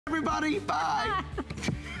everybody. Bye.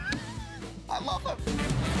 I love them.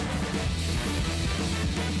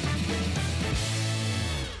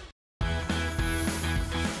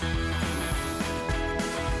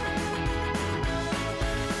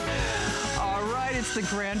 It's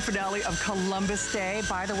the grand finale of Columbus Day.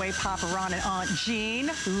 By the way, Papa Ron and Aunt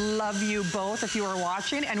Jean, love you both if you are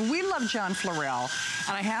watching. And we love John Florell.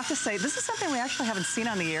 And I have to say, this is something we actually haven't seen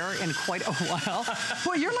on the air in quite a while.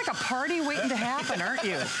 Well, you're like a party waiting to happen, aren't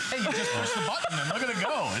you? Hey, you just push the button and look at it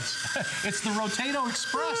go. It's the Rotato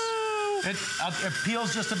Express. It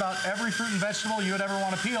peels just about every fruit and vegetable you would ever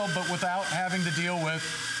want to peel, but without having to deal with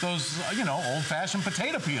those, you know, old-fashioned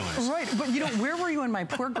potato peelers. Right, but you know, where were you when my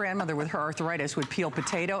poor grandmother with her arthritis would peel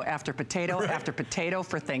potato after potato after potato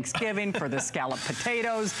for Thanksgiving, for the scalloped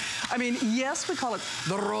potatoes? I mean, yes, we call it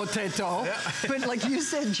the Rotato, but like you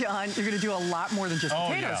said, John, you're going to do a lot more than just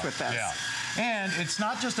potatoes with this. Yeah. And it's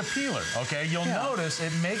not just a peeler, okay? You'll notice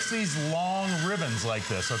it makes these long ribbons like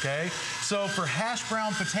this, okay? So for hash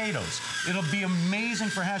brown potatoes, it'll be amazing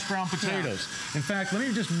for hash brown potatoes. In fact, let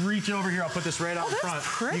me just reach over here. I'll put this right out in front.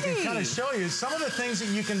 Pretty. You can kind of show you some of the things that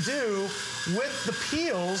you can do with the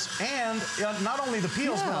peels, and not only the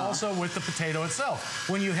peels, but also with the potato itself.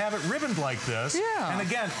 When you have it ribboned like this, and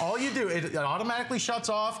again, all you do, it automatically shuts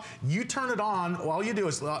off. You turn it on. All you do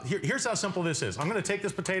is, here's how simple this is. I'm going to take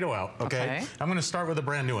this potato out, okay? I'm going to start with a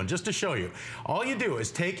brand new one just to show you. All you do is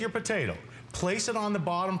take your potato, place it on the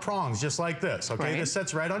bottom prongs just like this, okay? This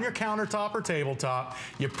sits right on your countertop or tabletop.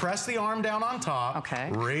 You press the arm down on top,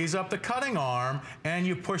 raise up the cutting arm, and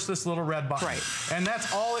you push this little red button. And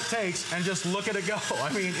that's all it takes, and just look at it go.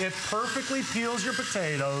 I mean, it perfectly peels your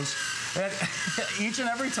potatoes each and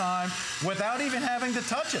every time without even having to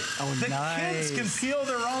touch it. The kids can peel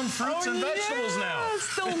their own fruits and vegetables now.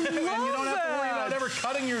 And you don't have to worry about ever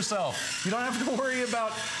cutting yourself. You don't have to worry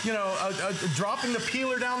about, you know, dropping the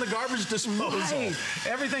peeler down the garbage disposal.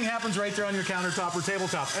 Everything happens right there on your countertop or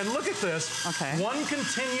tabletop. And look at this. One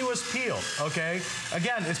continuous peel, okay?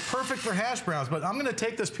 Again, it's perfect for hash browns, but I'm gonna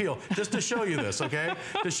take this peel just to show you this, okay?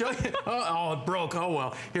 To show you, oh, it broke, oh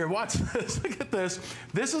well. Here, watch this, look at this.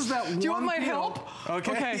 This is that one Do you want my peel. help?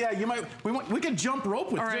 Okay, yeah, you might, we could jump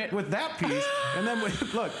rope with that piece, and then,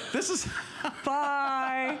 look, this is...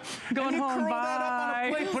 Bye. Going home, bye. That up on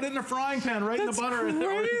a plate, put it in a frying pan right in the butter.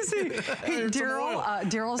 Crazy. Hey,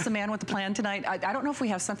 Daryl's the man with the plan tonight. I don't know if we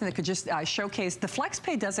have something that could just showcase. The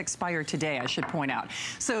FlexPay does expire today, I should point out.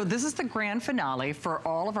 So this is the grand finale for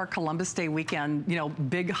all of our Columbus Day weekend, you know,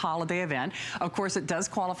 big holiday event. Of course, it does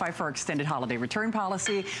qualify for our extended holiday return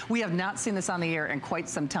policy. We have not seen this on the air in quite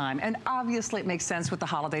some time. And obviously it makes sense with the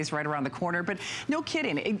holidays right around the corner, but no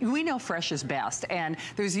kidding. We know fresh is best. And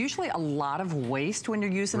there's usually a lot of waste when you're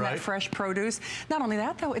using that fresh produce. Not only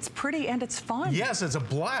that though, it's pretty and it's fun. Yes, it's a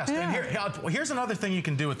blast. And here's another thing you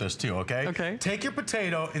can do with this too, okay? Take your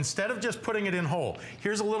potato, instead of just putting it in whole,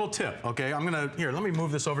 here's a little tip, okay? I'm gonna, here, let me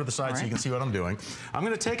move this over to the side so you can see what I'm doing. I'm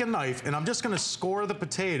gonna take a knife and I'm just gonna score the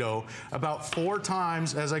potato about 4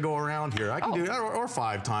 times as I go around here. I can do, or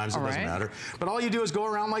 5 times, it doesn't matter. But all you do is go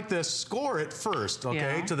around like this, score it first,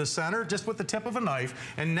 okay, to the center, just with the tip of a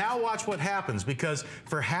knife. And now watch what happens, because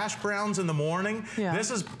for hash browns in the morning,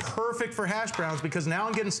 this is perfect for hash browns, because now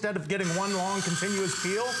instead of getting one long continuous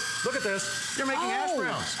peel, look at this, you're making hash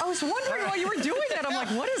browns. I was wondering why you were doing that. I'm like,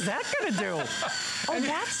 what is that gonna do? And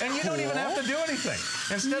you don't even have to do anything.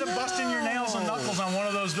 Instead of busting your nails and knuckles on one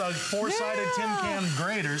of those 4-sided tin can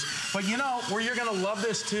graters. But you know, where you're gonna love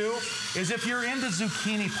this too, is if you're into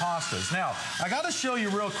zucchini pastas. Now, I gotta show you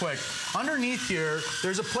real quick. Underneath here,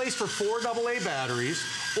 there's a place for 4 AA batteries,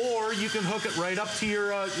 or you can hook it right up to your,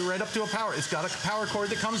 right up to a power. It's got a power cord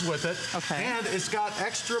that comes with it. And it's got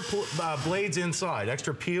extra blades inside,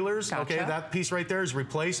 extra peelers. Okay, that piece right there is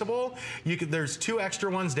replaceable. There's 2 extra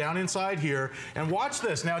ones down inside here. And watch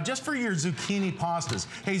this. Now, just for your zucchini pastas.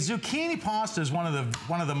 Hey, zucchini pasta is one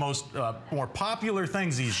of the most more popular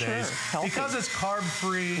things these days. Because it's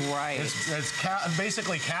carb-free. It's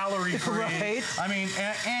basically calorie-free. I mean,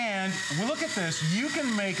 and look at this. You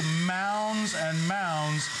can make mounds and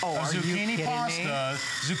mounds of zucchini pasta,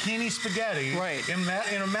 zucchini spaghetti,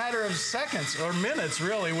 in a matter of seconds or minutes,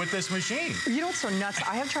 really, with this machine. You know what's so nuts?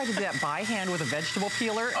 I have tried to do that by hand with a vegetable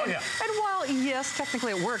peeler. And while, yes,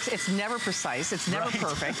 technically it works, it's never precise. It's never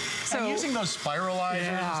perfect. So and using those spiralizers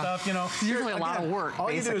and stuff, you know. It's usually a lot of work,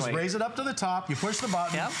 all you do is raise it up to the top, you push the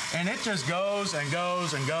button, and it just goes and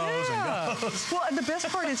goes and goes and goes. Well, and the best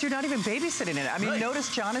part is you're not even babysitting it. I mean,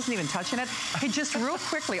 notice, John, John isn't even touching it. Hey, just real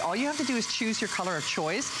quickly, all you have to do is choose your color of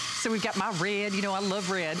choice. So we've got my red, you know I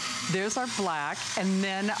love red. There's our black, and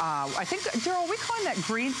then I think, Daryl, are we calling that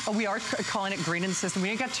green? Oh, we are calling it green in the system. We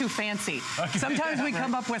ain't got too fancy. Okay. Sometimes we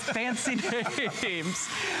come up with fancy names.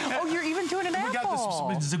 Oh, you're even doing an apple.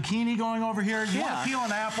 We got this zucchini going over here. You want to peel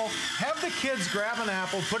an apple? Have the kids grab an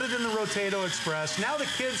apple, put it in the Rotato Express. Now the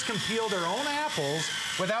kids can peel their own apples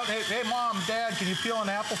without, hey, Mom, Dad, can you peel an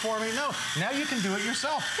apple for me? No. Now you can do it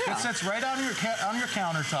yourself. Yeah. It sits right on your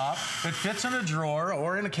countertop. It fits in a drawer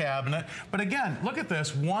or in a cabinet. But again, look at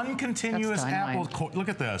this. One continuous apple. Look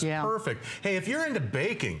at this. Yeah. Perfect. Hey, if you're into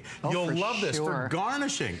baking, you'll love this for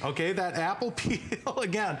garnishing. Okay, that apple peel,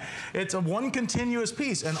 again, it's a one continuous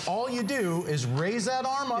piece. And all you do is raise that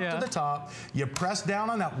arm up to the top. You press down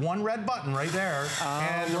on that one red button right there.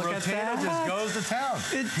 And the Rotato just goes to town.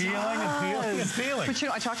 Peeling and peeling and peeling. But you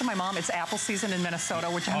know, I talked to my mom. It's apple season in Minnesota,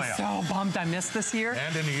 which I'm so bummed I missed this year.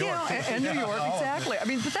 And in New York. You know, and New York, exactly. I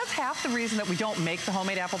mean, but that's half the reason that we don't make the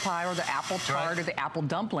homemade apple pie or the apple tart or the apple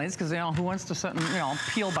dumplings, because, you know, who wants to sit and, you know,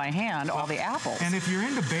 peel by hand all the apples? And if you're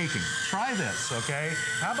into baking, try this, okay?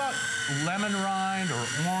 How about lemon rind or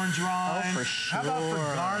orange rind? Oh, for sure. How about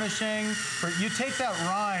for garnishing? You take that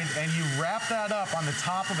rind and you wrap that up on the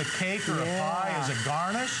top of a cake or a pie as a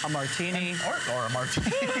garnish. A martini. Or a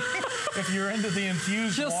martini. If you're into the infused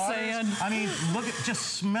waters. Just saying. I mean, look at,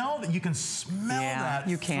 just smell that. You can smell that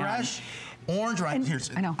fresh orange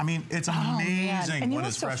rind. I know. I mean, it's amazing when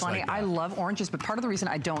it's fresh like that. I love oranges, but part of the reason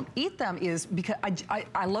I don't eat them is because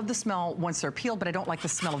I love the smell once they're peeled, but I don't like the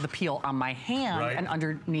smell of the peel on my hand and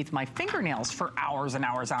underneath my fingernails for hours and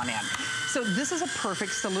hours on end. So this is a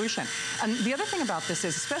perfect solution. And the other thing about this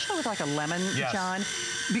is, especially with like a lemon, John,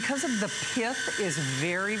 because of the pith is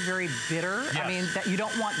very, very bitter. I mean, that you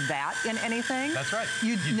don't want that in anything. That's right.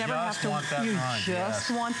 You never have to. You just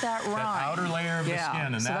want that rind. That outer layer of the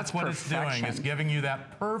skin, and that's what it's doing. It's giving you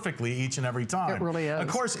that perfectly each and every time. It really is. Of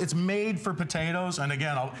course, it's made for potatoes, and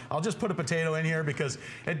again, I'll just put a potato in here because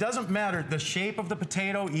it doesn't matter the shape of the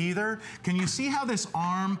potato either. Can you see how this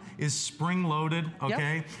arm is spring-loaded,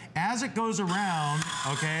 okay? As it goes around,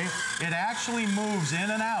 okay, it actually moves in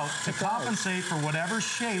and out to compensate for whatever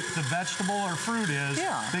shape the vegetable or fruit is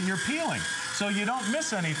that you're peeling. So you don't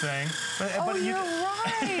miss anything. But you're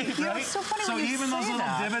right. You know, it's so funny when you say even those little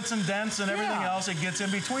divots and dents and everything else, it gets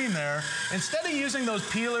in between there. Instead of using those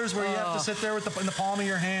peelers where you have to sit there with in the palm of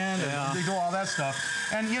your hand and you do all that stuff.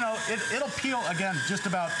 And you know, it'll peel, again, just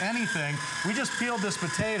about anything. We just peeled this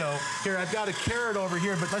potato. Here, I've got a carrot over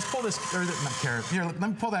here, but let's pull this, or not carrot. Here, let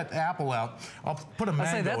me pull that apple out. I'll put a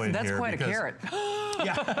mango in here. That's quite a carrot.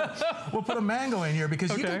 We'll put a mango in here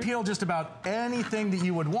because you can peel just about anything that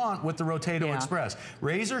you would want with the Rotato Express.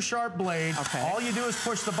 Razor sharp blade. All you do is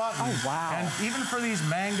push the button. Oh, wow. And even for these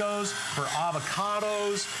mangoes, for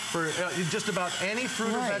avocados, for just about any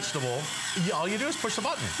fruit or vegetable, all you do is push the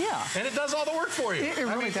button. Yeah. And it does all the work for you. It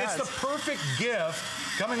really does. It's the perfect gift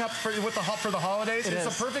coming up for the holidays. It's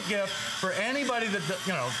a perfect gift for anybody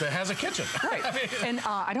that has a kitchen. Right. And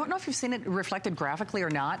I don't know if you've seen it reflected graphically or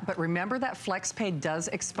not, but remember that FlexPay does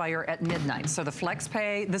expire at midnight. So the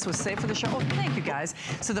FlexPay, this was saved for the show. Oh, thank you guys.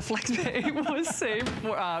 So the FlexPay was saved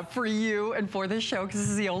for you and for this show because this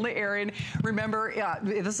is the only airing. Remember,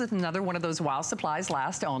 this is another one of those while supplies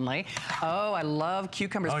last only. Oh, I love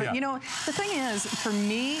cucumbers. But you know, the thing is, for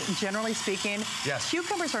me, generally speaking,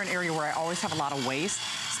 cucumbers are an area where I always have a lot of waste.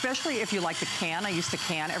 Especially if you like to can. I used to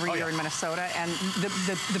can every year in Minnesota, and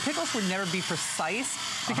the pickles would never be precise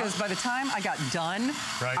because by the time I got done,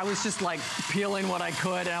 I was just like peeling what I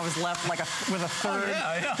could, and I was left like with a third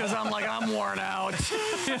because I'm like, I'm worn out.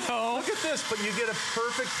 You know? Look at this, but you get a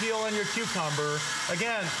perfect peel on your cucumber.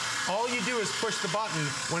 Again, all you do is push the button.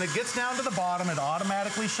 When it gets down to the bottom, it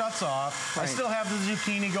automatically shuts off. I still have the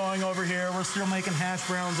zucchini going over here. We're still making hash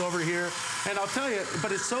browns over here. And I'll tell you,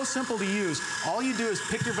 but it's so simple to use. All you do is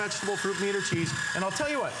pick your vegetable, fruit, meat, or cheese. And I'll tell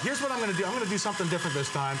you what, here's what I'm going to do. I'm going to do something different this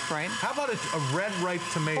time. How about a red ripe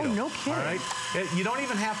tomato? Oh, no kidding. All right? You don't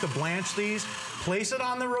even have to blanch these. Place it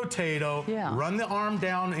on the Rotato, run the arm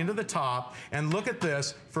down into the top, and look at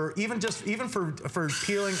this. For even for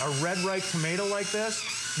peeling a red ripe tomato like this,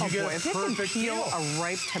 you get a perfect peel. A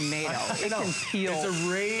ripe tomato, it can peel. It's a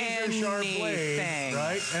razor sharp blade,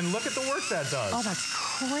 right? And look at the work that does. Oh, that's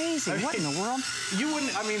crazy. What in the world? You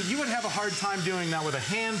wouldn't have a hard time doing that with a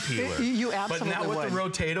hand peeler. You absolutely would. But now with the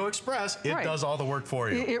Rotato Express, it does all the work for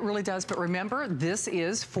you. It really does. But remember, this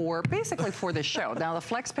is basically for this show. Now, the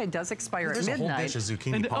FlexPay does expire at midnight. There's a whole dish of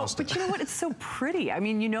zucchini pasta. But you know what? It's so pretty. I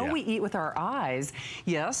mean, we eat with our eyes.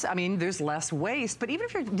 Yes, I mean, there's less waste. But even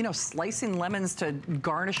if you're, slicing lemons to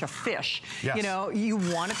garnish a fish, you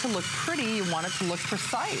want it to look pretty. You want it to look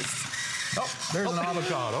precise. Oh, there's an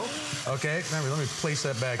avocado. Okay, let me place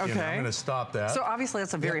that back in. I'm going to stop that. So obviously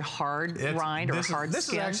that's a very hard rind or hard skin. This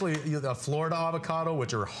is actually a Florida avocado,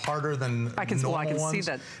 which are harder than normal ones. I can see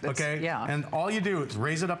that. Okay, yeah. And all you do is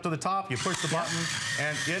raise it up to the top, you push the button,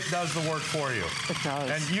 and it does the work for you. It does.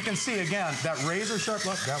 And you can see, again, that razor sharp,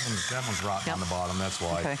 look, that one's rotten on the bottom, that's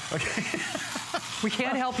why. Okay. We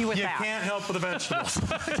can't help you with that. You can't help with the vegetables.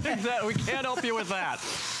 We can't help you with that.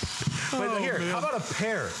 But here, how about a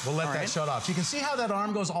pear? We'll let that shut off. So you can see how that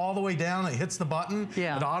arm goes all the way down. It hits the button.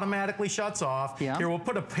 Yeah. It automatically shuts off. Yeah. Here, we'll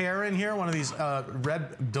put a pear in here, one of these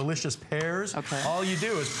red, delicious pears. Okay. All you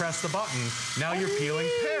do is press the button. Now you're peeling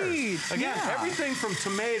pears. Again, everything from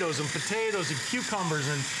tomatoes and potatoes and cucumbers.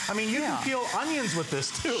 And I mean, you can peel onions with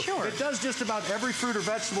this, too. Sure. It does just about every fruit or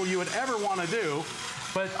vegetable you would ever want to do.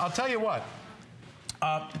 But I'll tell you what.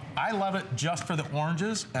 I love it just for the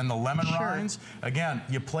oranges and the lemon rinds. Again,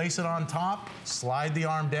 you place it on top, slide the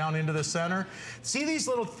arm down into the center. See these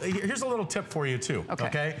little, here's a little tip for you too,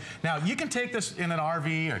 okay? Now, you can take this in an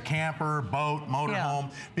RV, a camper, boat,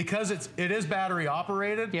 motorhome, because it is battery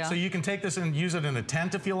operated, so you can take this and use it in a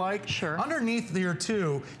tent if you like. Sure. Underneath here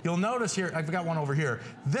too, you'll notice here, I've got one over here,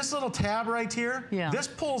 this little tab right here, this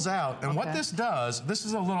pulls out, and what this does, this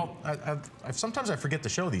is a little, sometimes I forget to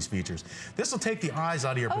show these features. This will take the eyes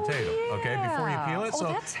out of your potato, okay, before you peel it.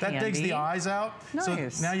 So that digs the eyes out.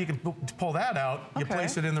 Nice. So now you can pull that out, you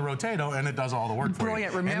place it in the Rotato, and it does all the work for you.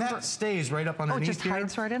 Brilliant. Remember, and that stays right up underneath it just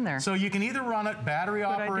hides right in there. So you can either run it battery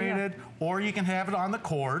operated, or you can have it on the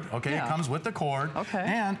cord, okay? It comes with the cord. Okay.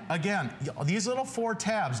 And again, these little 4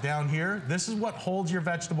 tabs down here, this is what holds your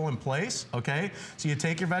vegetable in place, okay? So you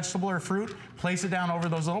take your vegetable or fruit, place it down over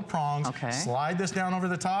those little prongs, slide this down over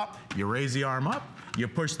the top, you raise the arm up, you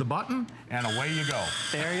push the button, and away you go.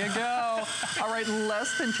 There you go. All right,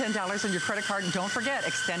 less than $10 on your credit card. And don't forget,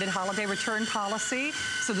 extended holiday return policy.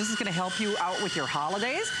 So this is going to help you out with your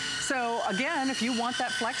holidays. So again, if you want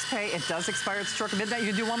that flex pay, it does expire at stroke of midnight. You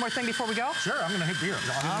can do one more thing before we go? Sure, I'm going to hit beer.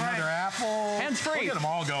 Another apple. Hands free. We'll get them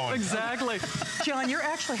all going. Exactly. John, you're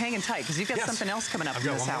actually hanging tight because you've got something else coming up in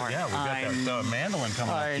this hour. Yeah, we've got that mandolin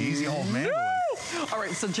coming up. Easy old mandolin. All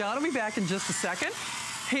right, so John will be back in just a second.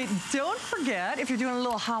 Hey, don't forget, if you're doing a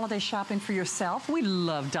little holiday shopping for yourself, we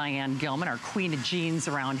love Diane Gilman, our queen of jeans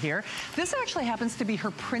around here. This actually happens to be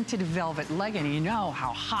her printed velvet legging. You know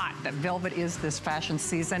how hot that velvet is this fashion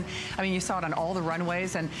season. I mean, you saw it on all the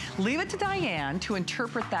runways. And leave it to Diane to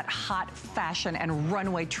interpret that hot fashion and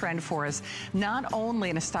runway trend for us, not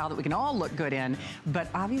only in a style that we can all look good in, but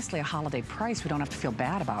obviously a holiday price we don't have to feel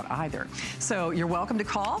bad about either. So you're welcome to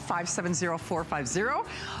call 570-450.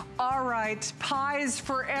 All right, pies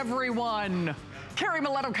for everyone. Carrie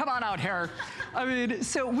Miletto, come on out here. I mean,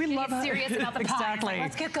 so we love get serious about the pies. Exactly.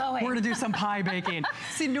 Let's get going. We're gonna do some pie baking.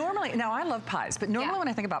 See, normally, now I love pies, but normally when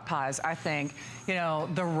I think about pies, I think,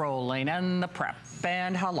 the rolling and the prep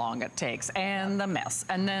and how long it takes and the mess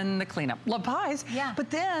and then the cleanup. Love pies. Yeah.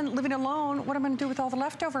 But then living alone, what am I gonna do with all the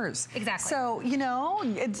leftovers? Exactly. So,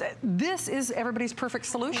 this is everybody's perfect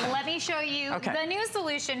solution. Let me show you the new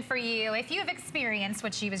solution for you. If you have experienced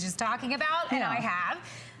what she was just talking about, and I have,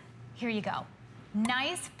 here you go.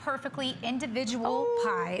 Nice, perfectly individual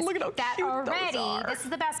pies look at how that cute are those ready. are. This is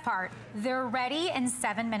the best part. They're ready in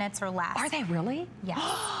 7 minutes or less. Are they really? Yes.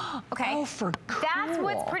 Okay. Oh, for cool. That's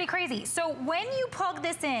what's pretty crazy. So when you plug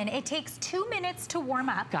this in, it takes 2 minutes to warm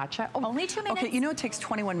up. Gotcha. Oh, only 2 minutes. Okay, it takes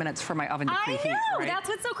 21 minutes for my oven to preheat. I know, right? that's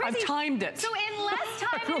what's so crazy. I've timed it. So in less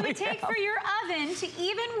time than it would take for your oven to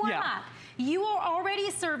even warm up, you are already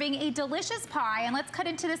serving a delicious pie. And let's cut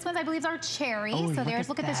into this one. I believe is our cherry. So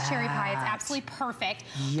look at this cherry pie. It's absolutely perfect.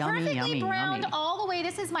 Yummy, perfectly yummy, browned yummy. all the way.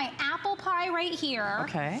 This is my apple pie right here.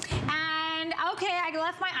 Okay. And I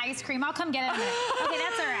left my ice cream. I'll come get it in a minute. Okay,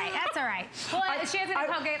 that's all right. That's all right. Well, she has to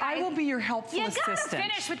come get I will be your helpful assistant. You gotta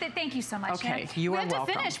finish with it. Thank you so much. Okay, you are welcome. We have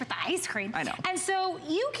to finish with the ice cream. I know. And so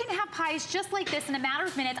you can have pies just like this in a matter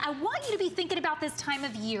of minutes. I want you to be thinking about this time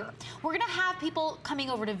of year. We're gonna have people coming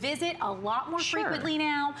over to visit a lot more frequently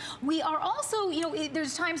now. We are also,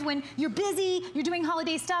 there's times when you're busy, you're doing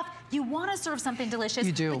holiday stuff, you wanna serve something delicious,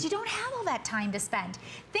 you do. but you don't have all that time to spend.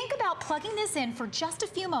 Think about plugging this in for just a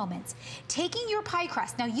few moments. Take taking your pie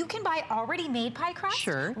crust. Now you can buy already made pie crust.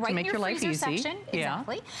 Sure, right to make in your your life freezer easy. section. Yeah.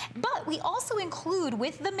 Exactly. But we also include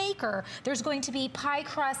with the maker, there's going to be pie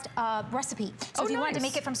crust recipe. So if you wanted to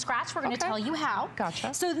make it from scratch, we're going to tell you how.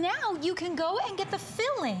 Gotcha. So now you can go and get the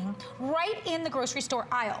filling right in the grocery store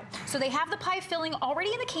aisle. So they have the pie filling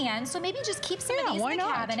already in the can, so maybe just keep some of these in the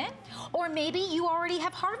cabinet. Or maybe you already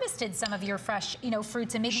have harvested some of your fresh,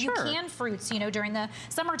 fruits, and maybe you can fruits, during the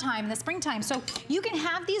summertime, the springtime. So you can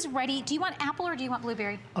have these ready. Do you want apple or do you want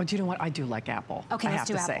blueberry? Oh, do you know what? I do like apple. Okay, let's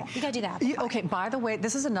do apple. You gotta do that. Okay, by the way,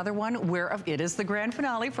 this is another one where it is the grand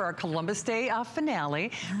finale for our Columbus Day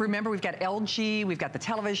finale. Remember, we've got LG, we've got the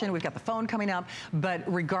television, we've got the phone coming up, but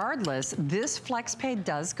regardless, this FlexPay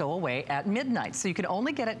does go away at midnight. So you can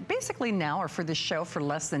only get it basically now or for this show for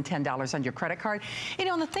less than $10 on your credit card.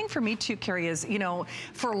 And the thing for me too, Carrie, is,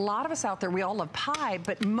 for a lot of us out there, we all love pie,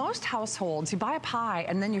 but most households, you buy a pie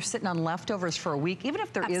and then you're sitting on leftovers for a week, even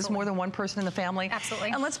if there is more than one person in the family.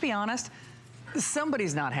 Absolutely. And let's be honest,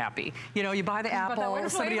 somebody's not happy. You buy the apple,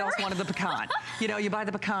 somebody else wanted the pecan. You buy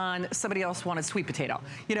the pecan, somebody else wanted sweet potato.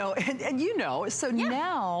 So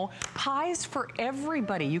now pies for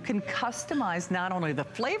everybody. You can customize not only the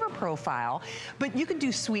flavor profile, but you could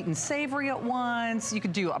do sweet and savory at once. You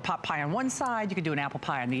could do a pot pie on one side, you could do an apple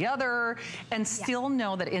pie on the other, and still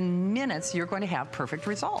know that in minutes you're going to have perfect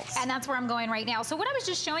results. And that's where I'm going right now. So what I was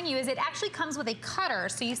just showing you is it actually comes with a cutter.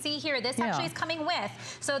 So you see here, this actually is coming with.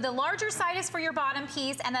 So the larger side is for your bottom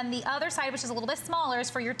piece, and then the other side, which is a little bit smaller,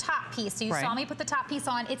 is for your top piece. So you saw me put the top piece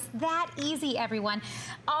on. It's that easy, everyone.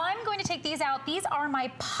 I'm going to take these out. These are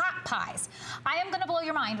my pot pies. I am going to blow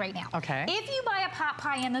your mind right now. Okay. If you buy a pot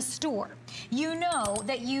pie in the store, you know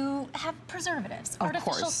that you have preservatives,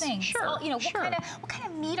 artificial things. Sure. What kind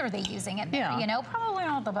of meat are they using in there? Probably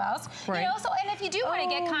not the best. Right. So, and if you do want to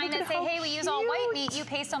get kind that say, hey, we use all white meat, you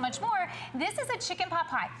pay so much more. This is a chicken pot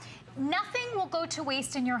pie. Nothing will go to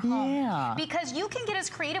waste in your home because you can get as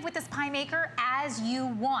creative with this pie maker as you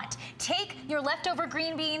want. Take your leftover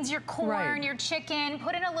green beans, your corn, your chicken,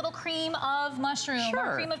 put in a little cream of mushroom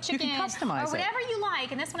or cream of chicken. You can customize or whatever you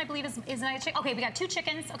like. And this one I believe is a chicken. Okay, we got 2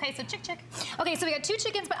 chickens. Okay, so chick. Okay, so we got 2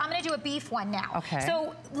 chickens, but I'm gonna do a beef one now. Okay.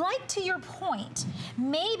 So like to your point,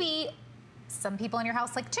 maybe some people in your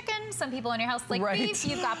house like chicken, some people in your house like beef.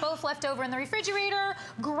 You've got both left over in the refrigerator.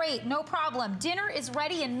 Great, no problem. Dinner is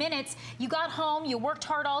ready in minutes. You got home, you worked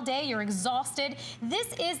hard all day, you're exhausted.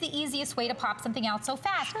 This is the easiest way to pop something out so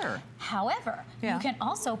fast. Sure. However, you can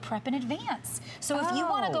also prep in advance. So if you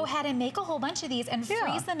want to go ahead and make a whole bunch of these and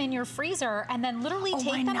freeze them in your freezer and then literally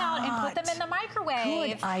take them out and put them in the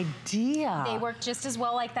microwave. Good idea. They work just as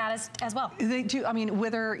well like that as well. They do. I mean,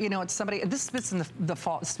 whether, it's somebody, this fits in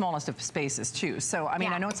the smallest of spaces too. So, I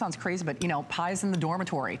mean, I know it sounds crazy, but, pies in the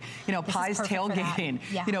dormitory, pies tailgating,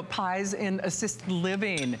 pies in assisted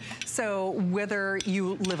living. So whether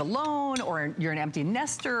you live alone or you're an empty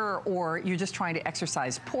nester or you're just trying to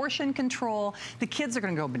exercise portion control, the kids are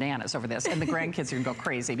going to go bananas over this and the grandkids are going to go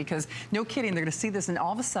crazy because no kidding, they're going to see this and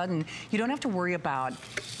all of a sudden you don't have to worry about,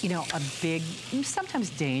 a big, sometimes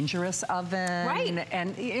dangerous oven. Right.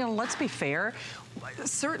 And, let's be fair.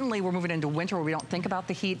 Certainly we're moving into winter where we don't think about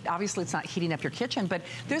the heat. Obviously it's not heating up your kitchen, but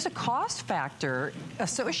there's a cost factor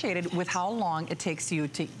associated with how long it takes you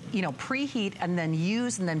to, preheat and then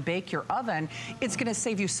use and then bake your oven. It's gonna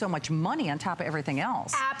save you so much money on top of everything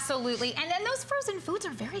else. Absolutely, and then those frozen foods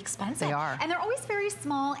are very expensive. They are. And they're always very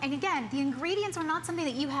small, and again, the ingredients are not something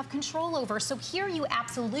that you have control over, so here you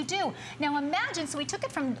absolutely do. Now imagine, so we took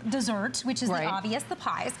it from dessert, which is the obvious, the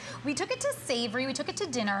pies. We took it to savory, we took it to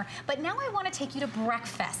dinner, but now I wanna take you to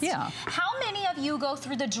breakfast. Yeah. How many of you go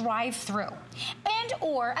through the drive-thru? And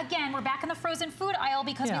or, again, we're back in the frozen food aisle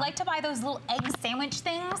because we like to buy those little egg sandwich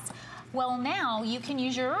things. Well, now you can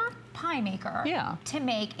use your pie maker to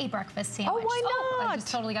make a breakfast sandwich. Oh, why not? I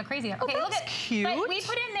just totally got crazy there. Oh, okay, look at cute. But we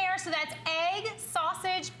put in there, so that's egg,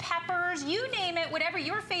 sausage, peppers, you name it, whatever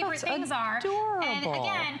your favorite things are. Adorable. And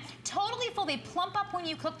again, totally full. They plump up when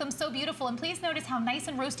you cook them, so beautiful. And please notice how nice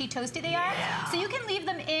and roasty toasty they are. So you can leave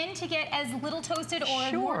them in to get as little toasted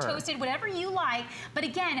or more toasted, whatever you like. But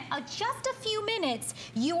again, just a few minutes,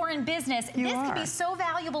 you are in business. This can be so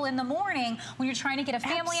valuable in the morning when you're trying to get a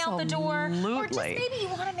family out the door. Or just maybe you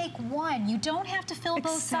want to make one. You don't have to fill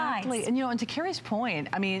both sides. And and to Carrie's point,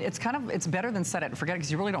 I mean, it's better than set it and forget it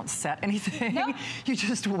because you really don't set anything. Nope. You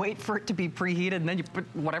just wait for it to be preheated and then you put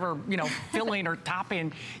whatever, filling or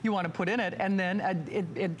topping you want to put in it, and then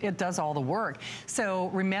it does all the work. So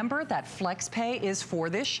remember that FlexPay is for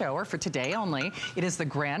this show. show, or for today only. It is the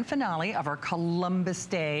grand finale of our Columbus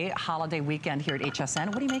Day holiday weekend here at HSN.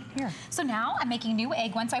 What are you making here? So now I'm making new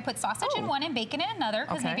egg one. So I put sausage in one and bacon in another,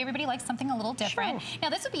 because maybe everybody likes something a little different. Sure. Now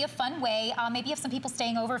this would be a fun way. Maybe you have some people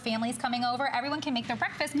staying over, families coming over. Everyone can make their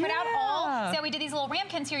breakfast. Put out all. See how we did these little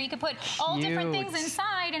ramekins here? You could put all different things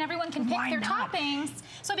inside, and everyone can pick their toppings.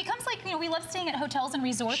 So it becomes like, you know, we love staying at hotels and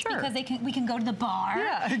resorts because we can go to the bar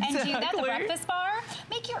and do that, the breakfast bar.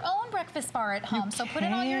 Make your own breakfast bar at home. So put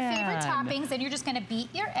in all your favorite toppings, and you're just going to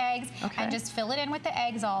beat your eggs and just fill it in with the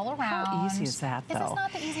eggs all around. How easy is that, though? Is this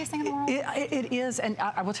not the easiest thing in the world? It is, and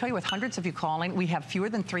I will tell you, with hundreds of you calling, we have fewer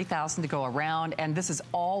than 3,000 to go around, and this is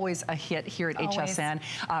always a hit here at HSN.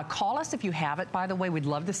 Call us if you have it, by the way. We'd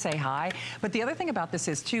love to say hi. But the other thing about this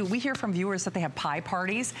is, too, we hear from viewers that they have pie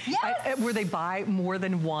parties where they buy more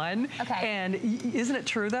than one. And isn't it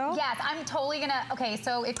true, though? Yes, I'm totally going to.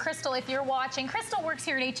 So if Crystal, if you're watching, Crystal works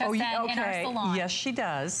here at HSN in our salon. Yes, she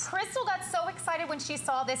does. Crystal got so excited when she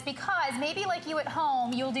saw this, because maybe like you at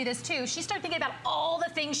home, you'll do this too. She started thinking about all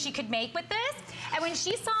the things she could make with this. And when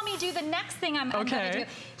she saw me do the next thing I'm going to do,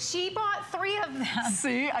 she bought 3 of them.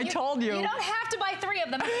 See, I told you. You don't have to buy 3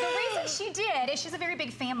 of them. The reason she did is she's a very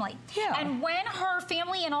big family. And when her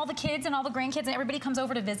family and all the kids and all the grandkids and everybody comes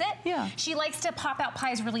over to visit, she likes to pop out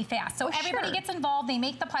pies really fast. So everybody gets involved. They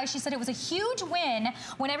make the pie. She said it was a huge win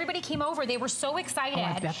when everybody came over. They were so excited. Oh,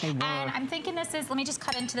 I bet they were. And I'm thinking this is, let me just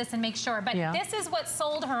cut into this and make sure, but this is what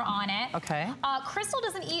sold her on it. Crystal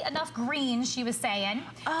doesn't eat enough greens, she was saying.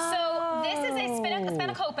 So this is a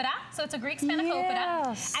spanakopita, so it's a Greek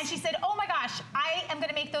spanakopita. And she said, oh my gosh, I am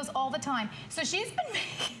gonna make those all the time. So she's been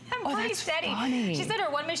making them pretty steady. Funny. She said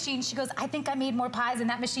her one machine, she goes, I think I made more pies than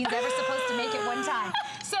that machine's ever supposed to make at one time.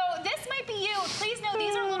 So this might be you. Please know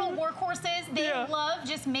these are little workhorses. They love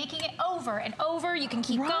just making it over and over. You can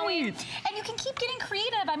keep going. And you can keep getting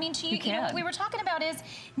creative. I mean, you know, what we were talking about is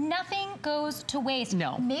nothing goes to waste.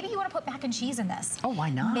 No. Maybe you want to put mac and cheese in this. Oh, why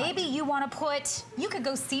not? Maybe you want to put, you could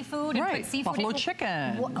go seafood and put seafood. Buffalo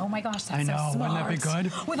chicken. Oh my gosh, that's I know, so smart. wouldn't that be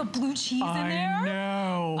good? With a blue cheese in there. I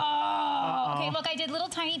know. Oh, okay, look, I did little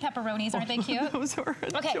tiny pepperonis. Aren't they cute? Those are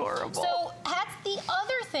adorable. So that's the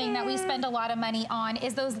other thing that we spend a lot of money on,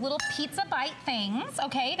 is those little pizza bite things,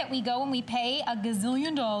 that we go and we pay a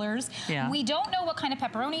gazillion dollars. We don't know what kind of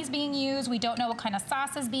pepperoni is being used. We don't know what kind of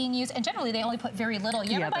sauce is being used. And generally, they only put very little.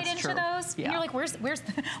 You ever bite into those? And you're like, where's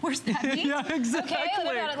that meat? Exactly. Okay,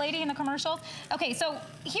 what about it, lady in the commercials? Okay, so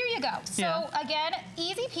here you go. So again,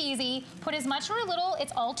 easy peasy. Put as much or a little.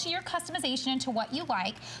 It's all to your customization and to what you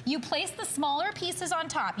like. You place the smaller pieces on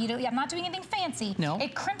top. I'm not doing anything fancy. No.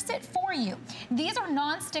 It crimps it for you. These are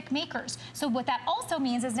non-stick makers. So what that also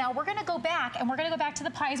means is now we're going to go back, and we're going to go back to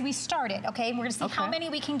the pies we started, We're going to see how many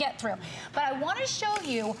we can get through. But I want to show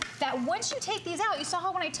you that once you take these out, you saw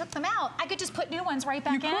how when I took them out, I could just put new ones right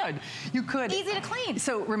back in. You could. Easy to clean.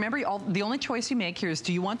 So remember, the only choice you make here is,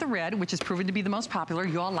 do you want the red, which is proven to be the most popular?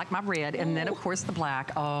 You all like my red. And then, of course, the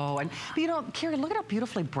black. But you know, Carrie, look at how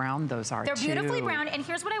beautifully brown those are, They're beautifully brown. And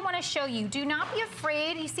here's what I want to show you. Do not be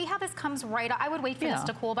afraid. You see how this comes right off? I would wait for this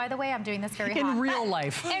to cool, by the way. I'm doing this very hot. In real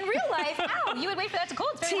life. In real life, you would wait for that to cool.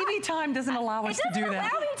 It's very TV time doesn't allow us to do that. It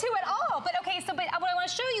doesn't allow me to at all. But okay, so what I want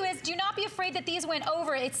to show you is, do not be afraid that these went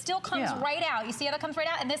over. It still comes right out. You see how that comes right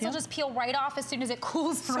out? And this will just peel right off as soon as it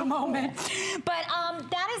cools for a moment. But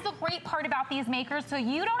that is the great part about these makers. So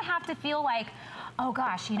you don't have to feel like, oh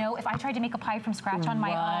gosh, you know, if I tried to make a pie from scratch on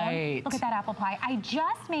my own, look at that apple pie. I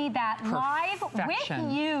just made that live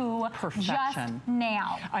with you just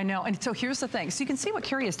now. I know, and so here's the thing. So you can see what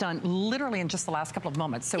Carrie has done literally in just the last couple of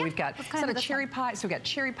moments. So we've got cherry pie, so we've got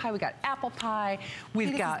cherry pie, we've got apple pie,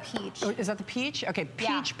 we've got peach. Is that the peach? Okay,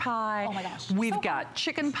 peach pie. Oh my gosh. We've got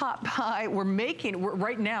chicken pot pie.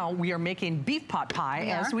 Right now we are making beef pot pie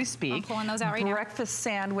as we speak. I'm pulling those out right now. Breakfast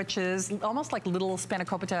sandwiches, almost like little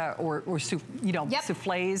spanakopita or you know,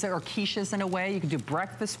 souffles or quiches in a way. You can do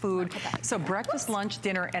breakfast food. So breakfast, lunch,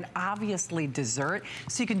 dinner, and obviously dessert.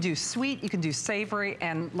 So you can do sweet, you can do savory,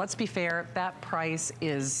 and let's be fair, that price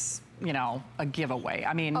is, you know, a giveaway.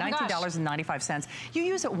 I mean, $19.95. You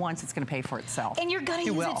use it once, it's going to pay for itself. And you're going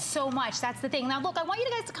to use it so much. That's the thing. Now, look, I want you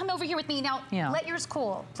guys to come over here with me. Now, let yours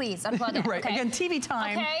cool, please. Unplug it. Right. Again, TV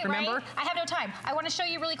time, remember? I have no time. I want to show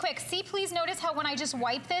you really quick. See, please notice how when I just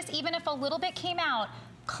wipe this, even if a little bit came out,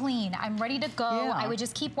 clean. I'm ready to go. I would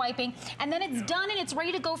just keep wiping. And then it's done and it's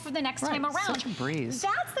ready to go for the next time around. Such a breeze.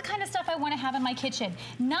 That's the kind of stuff I want to have in my kitchen.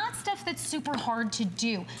 Not stuff that's super hard to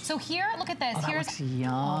do. So here, look at this. Oh, Here's that looks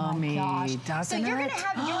yummy, doesn't it? So you're going to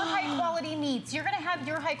have your high quality meats. You're going to have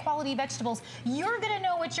your high quality vegetables. You're going to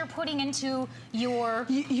know what you're putting into your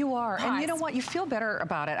You are. pies. And you know what? You feel better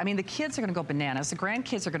about it. I mean, the kids are going to go bananas. The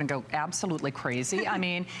grandkids are going to go absolutely crazy. I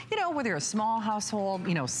mean, you know, whether you're a small household,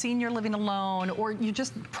 you know, senior living alone, or you're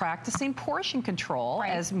just practicing portion control,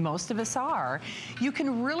 as most of us are, you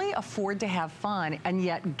can really afford to have fun and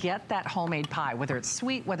yet get that homemade pie, whether it's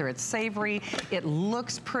sweet, whether it's savory, it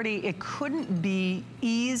looks pretty. It couldn't be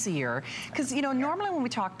easier. Because, you know, normally when we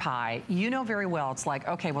talk pie, you know very well, it's like,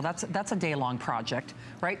 okay, well, that's a day-long project,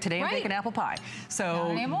 right? Today I'm making apple pie.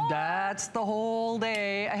 So that's the whole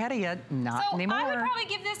day ahead of you. Not anymore. I would probably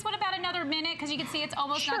give this one about another minute because you can see it's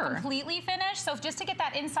almost not completely finished. So just to get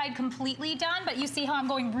that inside completely done, but you see how I'm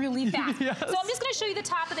going really fast. So I'm just going to show you the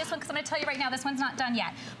top of this one because I'm going to tell you right now this one's not done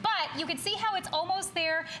yet. But you can see how it's almost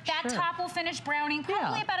there. That top will finish browning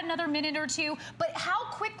probably about another minute or two. But how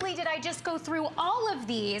quickly did I just go through all of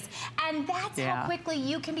these? And that's how quickly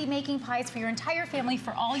you can be making pies for your entire family,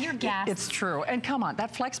 for all your guests. It's true. And come on,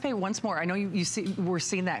 that FlexPay once more. I know you see we're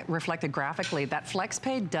seeing that reflected graphically. That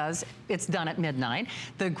FlexPay it's done at midnight.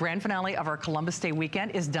 The grand finale of our Columbus Day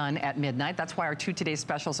weekend is done at midnight. That's why our 2 Today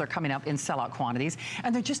specials are coming up in sellout quantities.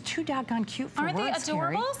 And they're just too doggone cute for words, Aren't they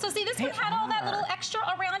adorable? Carrie. So see, this one had all that little extra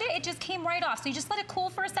around it. It just came right off. So you just let it cool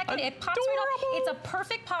for a second. It pops right off. It's a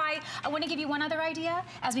perfect pie. I want to give you one other idea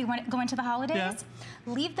as we go into the holidays.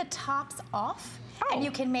 Leave the tops off. And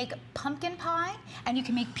you can make pumpkin pie, and you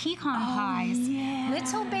can make pecan pies.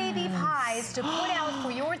 Little baby pies to put out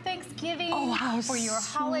for your Thanksgiving, for your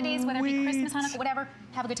holidays, whether it be Christmas, Hanukkah, whatever.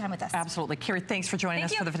 Have a good time with us. Absolutely. Carrie, thanks for joining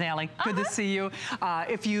us for the finale. Good to see you.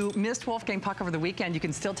 If you missed Wolfgang Puck over the weekend, you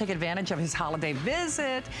can still take advantage of his holiday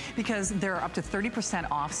visit because there are up to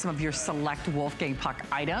 30% off some of your select Wolfgang Puck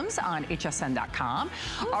items on hsn.com.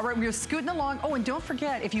 All right, we're scooting along. Oh, and don't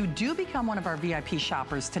forget, if you do become one of our VIP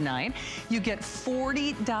shoppers tonight, you get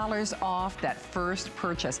 $40 off that first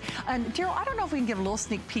purchase. And Daryl, I don't know if we can give a little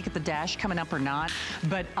sneak peek at the dash coming up or not,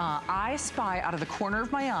 but I spy out of the corner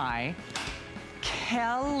of my eye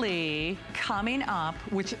Kelly coming up,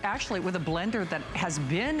 which actually with a blender that has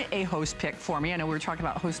been a host pick for me. I know we were talking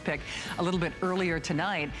about host pick a little bit earlier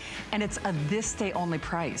tonight, and it's a this day only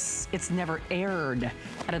price. It's never aired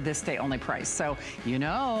at a this day only price. So, you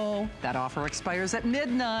know, that offer expires at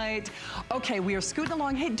midnight. Okay, we are scooting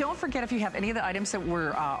along. Hey, don't forget if you have any of the items that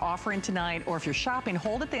we're offering tonight, or if you're shopping,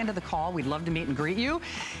 hold at the end of the call. We'd love to meet and greet you.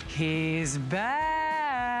 He's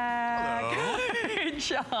back. Hello. Hey,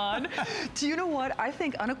 John. Do you know what? I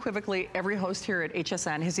think unequivocally every host here at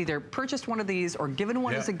HSN has either purchased one of these or given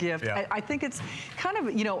one as a gift. I think it's kind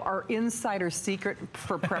of, you know, our insider secret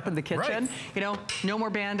for prepping the kitchen. You know, no more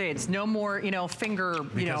Band-Aids, no more, you know, finger,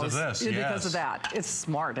 because of this, because of that. It's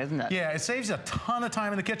smart, isn't it? Yeah, it saves a ton of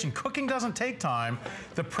time in the kitchen. Cooking doesn't take time.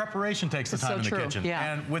 The preparation takes the time in the kitchen.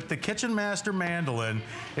 And with the Kitchen Master mandolin,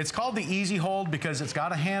 it's called the Easy Hold because it's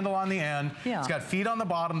got a handle on the end. It's got feet on the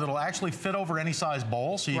bottom that'll actually fit over any size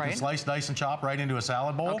bowl, so you can slice, dice, and chop right into a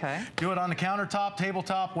salad bowl. Do it on the countertop,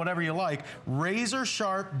 tabletop, whatever you like. Razor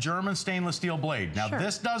sharp German stainless steel blade. Now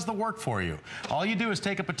this does the work for you. All you do is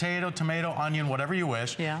take a potato, tomato, onion, whatever you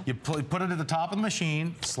wish. You put it at the top of the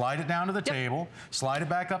machine, slide it down to the table, slide it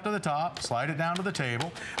back up to the top, slide it down to the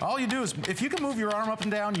table. All you do is, if you can move your arm up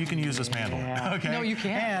and down, you can use this mandolin. Okay? No, you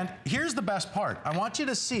can't. And here's the best part. I want you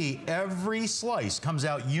to see every slice comes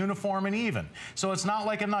out uniform and even. So it's not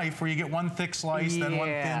like a knife where you get one thick slice, then one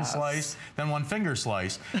thin slice, then one finger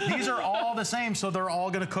slice. These are all the same, so they're all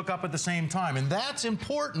going to cook up at the same time. And that's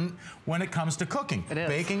important when it comes to cooking,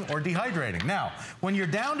 baking, or dehydrating. Now, when you're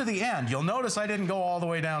down to the end, you'll notice I didn't go all the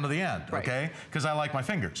way down to the end, okay? Because I like my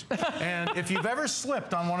fingers. And if you've ever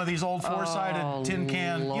slipped on one of these old four-sided tin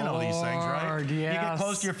can, you know these things, right? You get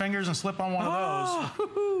close to your fingers and slip on one of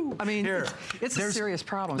those. I mean, it's a serious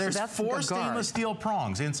problem. There's so that's 4 stainless steel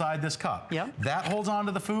prongs inside this cup. That holds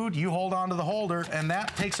onto the food, you hold onto the holder, and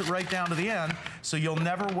that takes it right down to the end, so you'll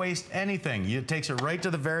never waste anything. It takes it right to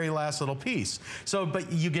the very last little piece. So,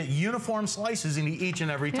 but you get uniform slices in each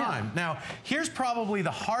and every time. Now, here's probably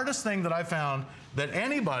the hardest thing that I found that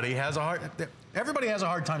anybody has a hard... Everybody has a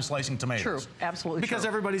hard time slicing tomatoes. True, absolutely because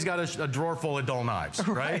everybody's got a drawer full of dull knives,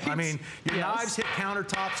 right? I mean, your knives hit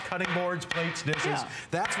countertops, cutting boards, plates, dishes.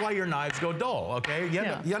 That's why your knives go dull, okay?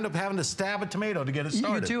 You end up having to stab a tomato to get it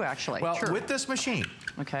started. You do, actually. Well, with this machine,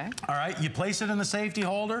 all right, you place it in the safety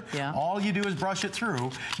holder. All you do is brush it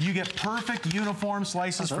through. You get perfect uniform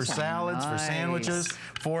slices for salads, for sandwiches,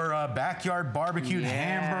 for backyard barbecued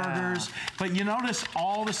hamburgers. But you notice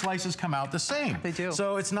all the slices come out the same. They do.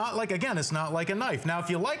 So it's not like, again, it's not like a knife. Now, if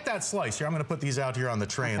you like that slice, here, I'm going to put these out here on the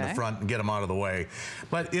tray in the front and get them out of the way.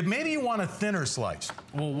 But if maybe you want a thinner slice,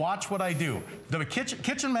 well, watch what I do. The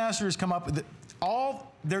kitchen masters come up with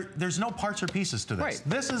there's no parts or pieces to this.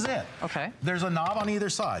 This is it. There's a knob on either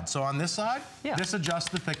side. So on this side, this adjusts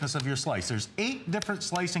the thickness of your slice. There's 8 different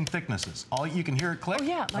slicing thicknesses. You can hear it click.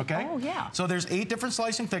 So there's 8 different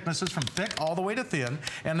slicing thicknesses from thick all the way to thin.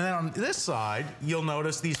 And then on this side, you'll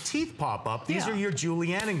notice these teeth pop up. These are your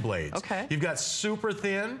julienning blades. You've got super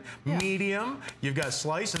thin, medium, you've got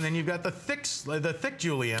slice, and then you've got the thick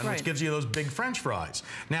julienne, which gives you those big French fries.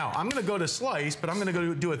 Now, I'm going to go to slice, but I'm going to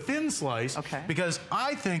go do a thin slice because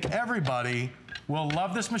I think everybody will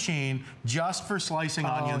love this machine just for slicing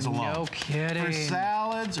onions alone. No kidding. For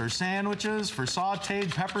salads or sandwiches, for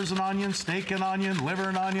sauteed peppers and onions, steak and onion, liver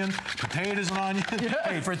and onion, potatoes and onion.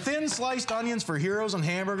 Hey, for thin sliced onions for heroes and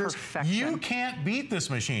hamburgers, you can't beat this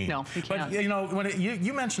machine. No, you can't. But you know, when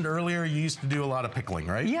you mentioned earlier you used to do a lot of pickling,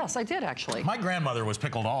 right? Yes, I did actually. My grandmother was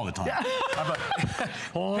pickled all the time.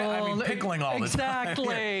 I mean, pickling all the time.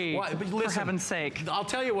 Exactly. Listen, for heaven's sake. I'll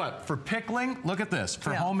tell you what, for pickling, look at this.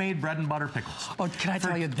 For homemade bread and butter pickles. Oh, can I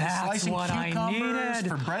tell you, that's what I needed.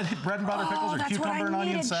 For bread and butter pickles or cucumber and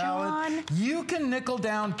onion salad. You can nickel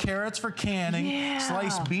down carrots for canning,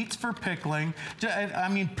 slice beets for pickling. I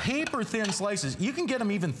mean, paper thin slices. You can get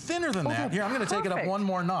them even thinner than that. Here, I'm going to take it up one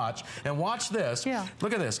more notch and watch this.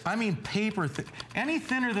 Look at this. I mean, paper thin. Any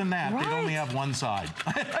thinner than that, they'd only have one side.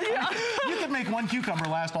 You could make one cucumber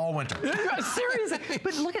last all winter. Seriously.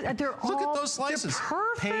 But look at those slices.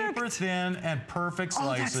 Paper thin and perfect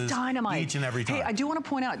slices. That's dynamite. Each and every time. Hey, I do want to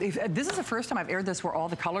point out, this is the first time I've aired this where all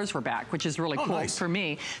the colors were back, which is really cool for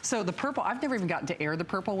me. So the purple, I've never even gotten to air the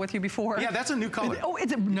purple with you before. Yeah, that's a new color.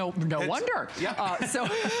 No wonder.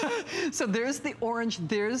 So there's the orange,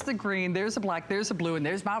 there's the green, there's the black, there's the blue, and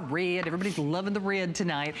there's my red. Everybody's loving the red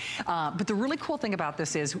tonight. But the really cool thing about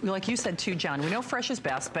this is, like you said too, John, we know fresh is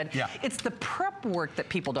best, but it's the prep work that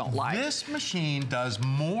people don't like. This machine does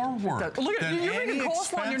more work than you're any making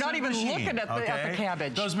coleslaw and you're not even looking at the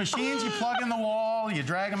cabbage. Those machines you plug in the wall, you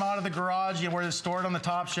drag them out of the garage, where they're stored on the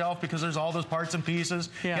top shelf because there's all those parts and pieces.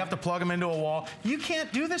 You have to plug them into a wall. You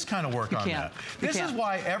can't do this kind of work on that. This is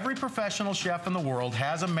why every professional chef in the world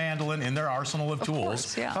has a mandolin in their arsenal of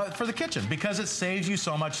tools for the kitchen, because it saves you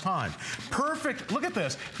so much time. Perfect. Look at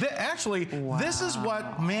this. Actually, this is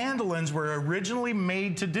what mandolins were originally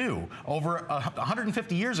made to do. Over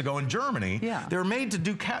 150 years ago in Germany, they were made to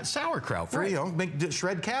do sauerkraut, for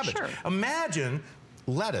shred cabbage. Imagine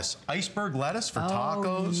lettuce, iceberg lettuce for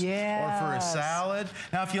tacos or for a salad.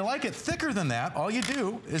 Now, if you like it thicker than that, all you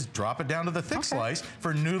do is drop it down to the thick slice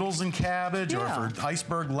for noodles and cabbage or for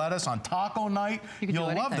iceberg lettuce on taco night.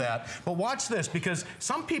 You'll love that. But watch this, because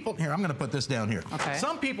some people, here, I'm going to put this down here.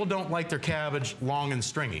 Some people don't like their cabbage long and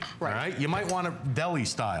stringy, all right? You might want it deli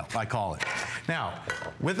style, I call it. Now,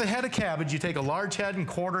 with a head of cabbage, you take a large head and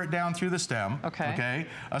quarter it down through the stem, okay?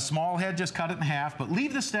 A small head, just cut it in half, but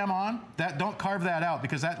leave the stem on. Don't carve that out,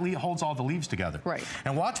 because that holds all the leaves together.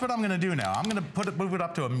 And watch what I'm going to do now. I'm going to move it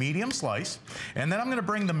up to a medium slice, and then I'm going to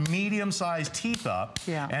bring the medium-sized teeth up.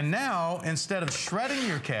 And now, instead of shredding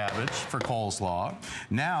your cabbage for coleslaw,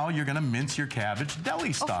 now you're going to mince your cabbage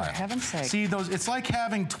deli style. For heaven's sake. See, it's like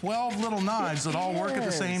having 12 little knives that all work at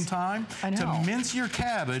the same time to mince your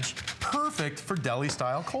cabbage, perfect for deli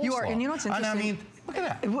style coleslaw. And you know what's interesting? I mean, look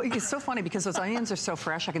at that. It's so funny because those onions are so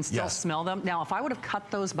fresh, I can still smell them. Now, if I would have cut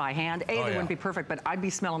those by hand, they wouldn't be perfect, but I'd be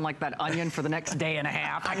smelling like that onion for the next day and a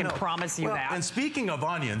half. I can promise you that. And speaking of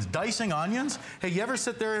onions, dicing onions, hey, you ever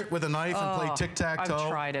sit there with a knife and play tic-tac-toe? I've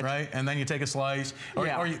tried it. Right? And then you take a slice, or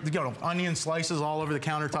you know, onion slices all over the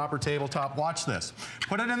countertop or tabletop. Watch this.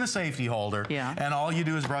 Put it in the safety holder, and all you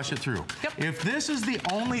do is brush it through. If this is the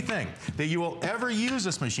only thing that you will ever use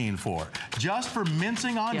this machine for, just for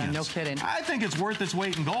mincing onions, no kidding. I think it's worth worth its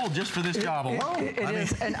weight in gold just for this job alone. It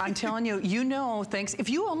is, and I'm telling you, if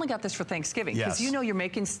you only got this for Thanksgiving, because you're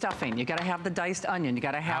making stuffing, you got to have the diced onion, you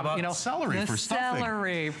got to have, celery for stuffing.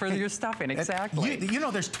 Celery for your stuffing, exactly. You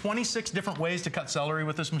know, there's 26 different ways to cut celery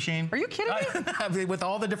with this machine. Are you kidding me? With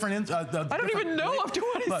all the different, I don't even know of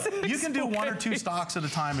 26. But you can do 1 or 2 stalks at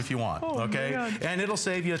a time if you want, okay? Man. And it'll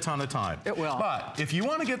save you a ton of time. It will. But if you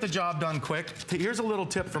want to get the job done quick, here's a little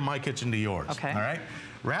tip from my kitchen to yours. Okay. All right?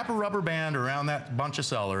 Wrap a rubber band around that bunch of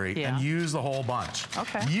celery and use the whole bunch.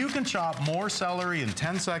 Okay. You can chop more celery in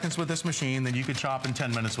 10 seconds with this machine than you could chop in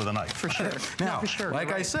 10 minutes with a knife. For sure. Now, for sure.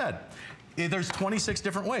 like I said, there's 26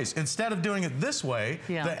 different ways. Instead of doing it this way,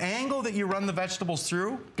 the angle that you run the vegetables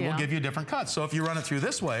through will give you different cuts. So if you run it through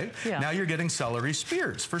this way, now you're getting celery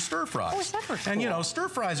spears for stir fries. Oh, is that for cool? And you know, stir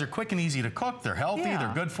fries are quick and easy to cook. They're healthy.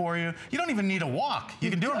 They're good for you. You don't even need a wok. You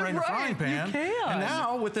can do them right in the frying pan. You can. And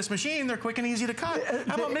now with this machine, they're quick and easy to cut.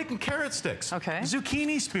 How about making carrot sticks? Okay.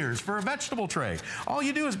 Zucchini spears for a vegetable tray. All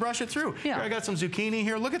you do is brush it through. Here, I got some zucchini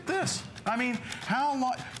here. Look at this. I mean,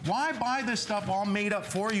 why buy this stuff all made up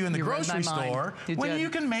for you in the grocery store when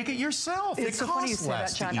you can make it yourself? It's so funny you say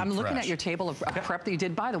that, John. I'm looking at your table of prep that you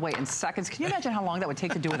did, by the way, in seconds. Can you imagine how long that would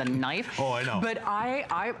take to do with a knife? Oh, I know. But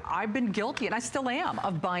I've been guilty, and I still am,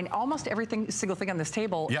 of buying almost single thing on this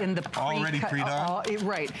table in the already pre-done.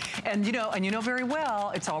 Right, and you know very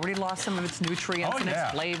well it's already lost some of its nutrients and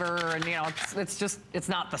its flavor, and it's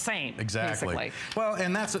not the same. Exactly. Basically. Well,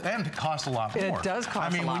 and it costs a lot more. It does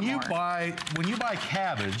cost a lot more. When you buy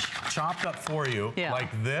cabbage chopped up for you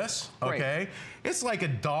like this, okay, it's like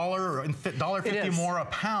 $1.50 more a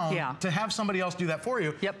pound to have somebody else do that for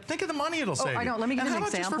you. Think of the money it'll save you. I know. Let me give you an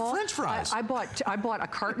example. Just for French fries? I bought a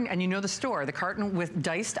carton, and you know the store, the carton with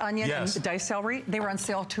diced onion and diced celery. They were on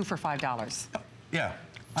sale 2 for $5. Yeah.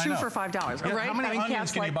 2 for $5, right? How many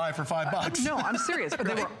onions can you buy for $5? No, I'm serious. But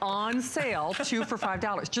they were on sale, 2 for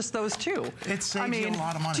 $5. Just those 2. It saves you a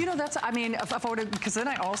lot of money. Do you know that's? I mean, if I would, because then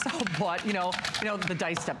I also bought, the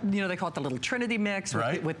diced up. They call it the little Trinity mix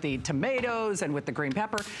with the tomatoes and with the green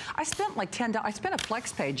pepper. I spent like $10. I spent a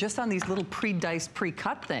flex pay just on these little pre-diced,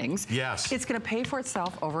 pre-cut things. Yes. It's going to pay for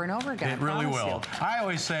itself over and over again. It really will. I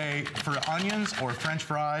always say for onions or French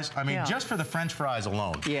fries, I mean, just for the French fries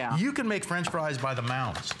alone, you can make French fries by the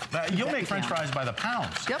mounds. You'll make French fries by the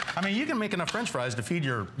pounds. I mean, you can make enough French fries to feed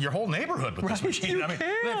your whole neighborhood with this machine.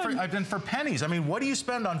 And for pennies. I mean, what do you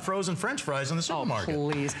spend on frozen French fries in the supermarket?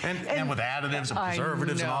 Oh, please. And with additives and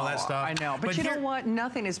preservatives and all that stuff. I know. But you know what?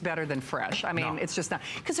 Nothing is better than fresh. I mean, it's just not.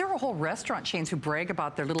 Because there are whole restaurant chains who brag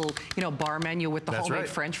about their little, bar menu with the homemade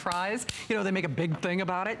French fries. They make a big thing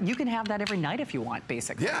about it. You can have that every night if you want,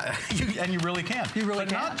 basically. Yeah, and you really can. You really can.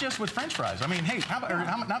 But not just with French fries. I mean, hey, how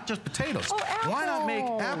about not just potatoes? Oh, apples. Why not make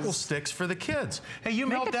apple sticks for the kids? Hey, you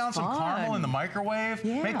melt down some caramel in the microwave,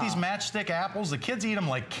 make these matchstick apples. The kids eat them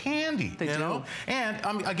like candy. They do. And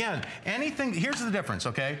again, here's the difference,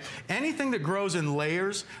 okay? Anything that grows in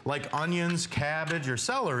layers, like onions, cabbage, or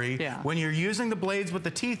celery, when you're using the blades with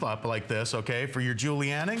the teeth up like this, okay, for your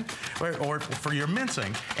julienning or for your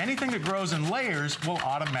mincing, anything that grows in layers will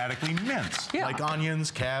automatically mince, like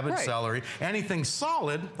onions, cabbage, celery. Anything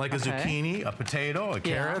solid, like a zucchini, a potato, a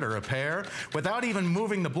carrot, or a pear, without even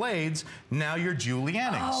moving the blades, now you're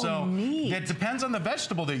julienning. Oh, so neat. It depends on the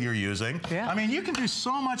vegetable that you're using. I mean, you can do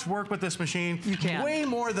so much work with this machine. You can. Way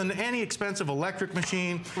more than any expensive electric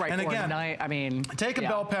machine. Right. And again, I mean, take a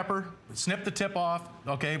bell pepper, snip the tip off,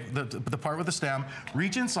 okay, the part with the stem,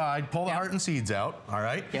 reach inside, pull the heart and seeds out, all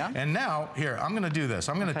right? And now, here, I'm gonna do this.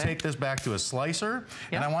 I'm gonna take this back to a slicer,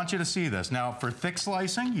 and I want you to see this. Now, for thick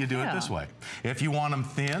slicing, you do it this way. If you want them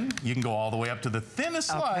thin, you can go all the way up to the thinnest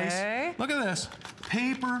slice. Look at this.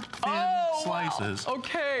 Paper thin slices. Wow.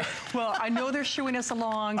 Okay. Well, I know they're shooing us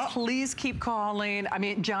along. Please keep calling. I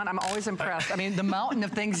mean, John, I'm always impressed. I mean, the mountain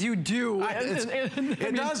of things you do.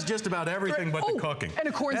 It does just about everything but the cooking. And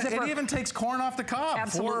a corn zipper. It even takes corn off the cob.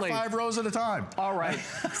 Absolutely. 4 or 5 rows at a time. All right.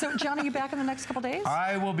 So, John, are you back in the next couple days?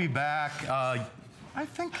 I will be back. I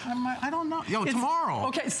think I don't know. Tomorrow.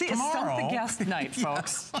 Okay, see, it's Stump the Guest night,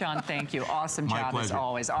 folks. John, thank you. Awesome job as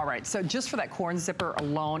always. All right, so just for that corn zipper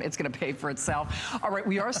alone, it's going to pay for itself. All right,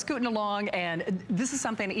 we are scooting along, and this is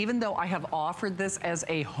something, even though I have offered this as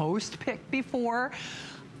a host pick before,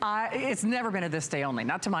 It's never been a this day only,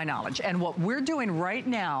 not to my knowledge. And what we're doing right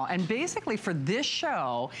now, and basically for this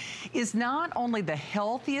show, is not only the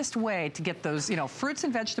healthiest way to get those, you know, fruits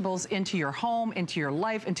and vegetables into your home, into your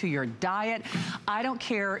life, into your diet. I don't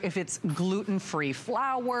care if it's gluten-free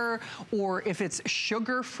flour or if it's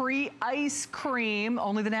sugar-free ice cream,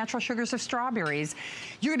 only the natural sugars of strawberries.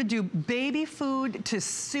 You're gonna do baby food to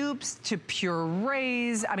soups to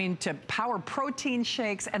purees, I mean, to power protein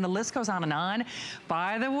shakes, and the list goes on and on.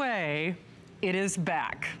 By the way, it is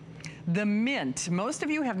back. The mint. Most of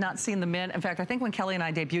you have not seen the mint. In fact, I think when Kelly and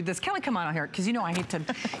I debuted this, Kelly, come on out here, because you know I hate to,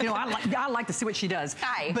 you know, I like to see what she does.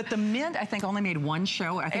 Hi. But the mint, I think, only made one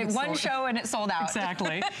show. I think one show and it sold out.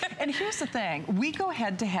 Exactly. And here's the thing. We go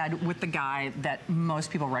head to head with the guy that most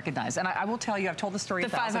people recognize. And I will tell you, I've told the story the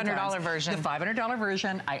 $500 version. The $500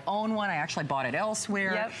 version. I own one. I actually bought it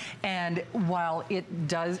elsewhere. Yep. And while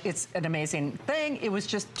it's an amazing thing, it was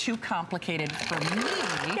just too complicated for me.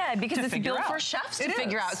 Yeah, because it's built for chefs to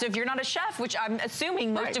figure out. So if you're not a chef, which I'm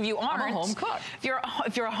assuming most of you aren't. I'm a home cook.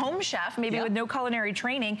 If you're a home chef, maybe with no culinary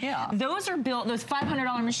training, those are built, those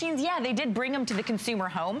 $500 machines, yeah, they did bring them to the consumer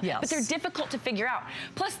home, but they're difficult to figure out.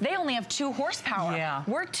 Plus, they only have 2 horsepower. Yeah.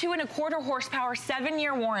 We're 2¼ horsepower,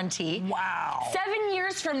 7-year warranty. Wow. 7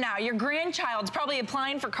 years from now, your grandchild's probably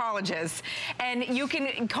applying for colleges, and you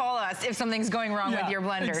can call us if something's going wrong with your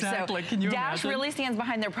blender. Exactly. So can you Dash imagine? really stands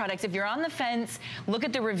behind their products. If you're on the fence, look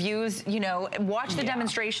at the reviews, you know, watch the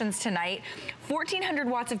demonstrations tonight. 1,400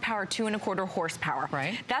 watts of power, 2¼ horsepower.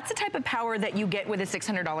 Right. That's the type of power that you get with a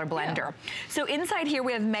 $600 blender. Yeah. So inside here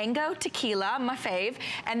we have mango, tequila, my fave,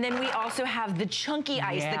 and then we also have the chunky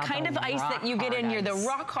ice, the kind of ice that you get in here, the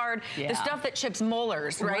rock hard, the stuff that chips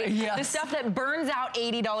molars, right? Yes. The stuff that burns out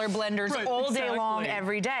 $80 blenders all day long,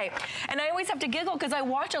 every day. And I always have to giggle because I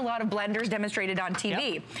watch a lot of blenders demonstrated on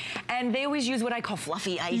TV, and they always use what I call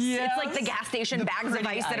fluffy ice. It's like the gas station bags of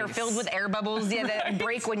ice that are filled with air bubbles that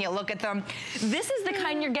break when you look at them. This is the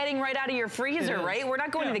kind you're getting right out of your freezer, right? We're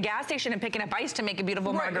not going to the gas station and picking up ice to make a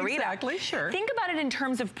beautiful margarita. Exactly, sure. Think about it in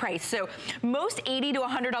terms of price. So most $80 to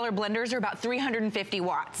 $100 blenders are about 350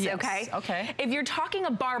 watts, okay? If you're talking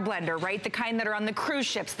a bar blender, right, the kind that are on the cruise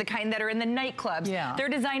ships, the kind that are in the nightclubs, they're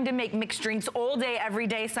designed to make mixed drinks all day, every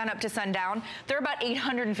day, sun up to sundown. They're about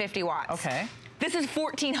 850 watts. Okay. This is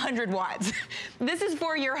 1,400 watts. This is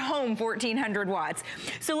for your home, 1,400 watts.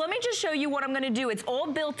 So let me just show you what I'm gonna do. It's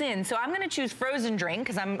all built in. So I'm gonna choose frozen drink,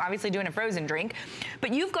 because I'm obviously doing a frozen drink.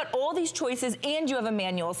 But you've got all these choices and you have a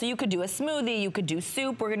manual. So you could do a smoothie, you could do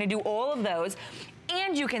soup. We're gonna do all of those.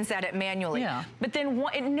 And you can set it manually. But then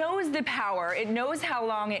it knows the power, it knows how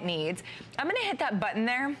long it needs. I'm gonna hit that button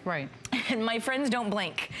there. Right. And my friends, don't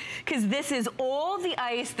blink, because this is all the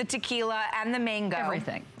ice, the tequila, and the mango.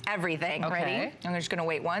 Everything. Everything. Ready? I'm just gonna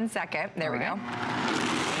wait 1 second. There we go.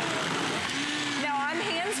 Now I'm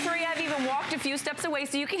hands-free. I've even walked a few steps away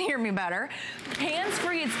so you can hear me better.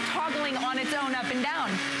 Hands-free, it's toggling on its own up and down.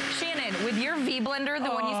 Shannon, with your V blender, the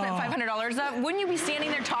one you spent $500 on, wouldn't you be standing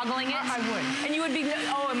there toggling it? I would. And you would be,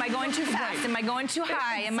 oh, am I going too fast? Am I going too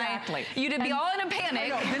high? Exactly. You'd be all in a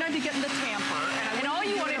panic. Then I'd be getting the tamper. And all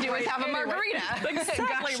you want to do is have a margarita.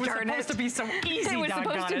 Exactly. It was supposed to be so easy. It was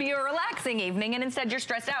supposed to be a relaxing evening, and instead you're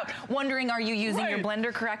stressed out, wondering, are you using your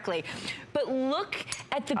blender correctly? But look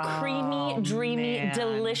at the creamy, dreamy,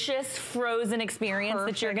 delicious frozen experience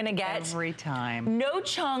that you're gonna get. Every time. No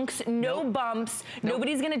chunks, no bumps.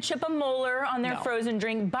 Nobody's gonna chip a molar on their frozen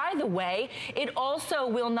drink. By the way, it also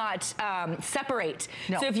will not separate.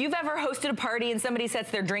 So if you've ever hosted a party and somebody sets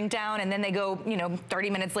their drink down and then they go, you know, 30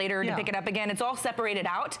 minutes later to pick it up again, it's all separated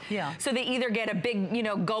out. So they either get a big, you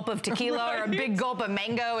know, gulp of tequila or a big gulp of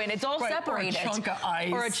mango, and it's all separated. Or a chunk of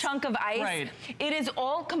ice. Or a chunk of ice. It is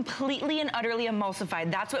all completely and utterly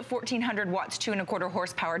emulsified. That's what 1,400 watts, 2¼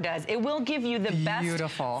 horsepower does. It will give you the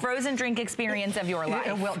best frozen drink experience of your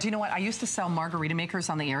life. Well, do you know what? I used to sell margarita makers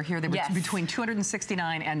on the air here. They were between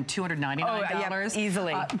 $269 and $299.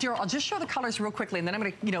 Easily. Daryl, I'll just show the colors real quickly, and then I'm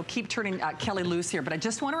going to, you know, keep turning Kelly loose here. But I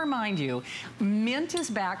just want to remind you, mint is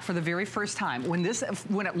back for the very first time. When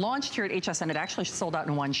it launched here at HSN, it actually sold out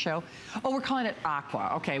in one show. Oh, we're calling it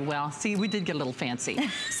Aqua. Okay, well, see, we did get a little fancy.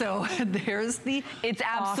 So there's the It's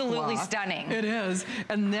absolutely stunning. It is.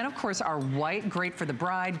 And then, of course, our white, great for the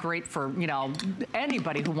bride, great for, you know,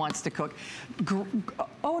 anybody who wants to cook.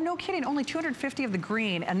 Oh, no kidding, only 250 of the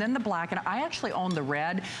green, and then the black, and I actually own the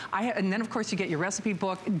red. And then, of course, you get your recipe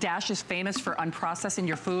book. Dash is famous for unprocessing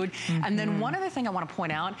your food. And then one other thing I want to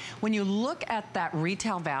point out, when you look at that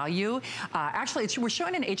retail value, actually, we're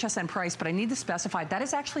showing an HSN price, but I need to specify, that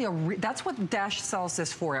is actually that's what Dash sells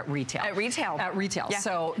this for at retail. At retail. At retail. Yeah.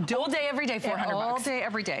 So all day, every day, 400 bucks. All day,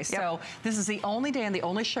 every day. Yep. So this is the only day and the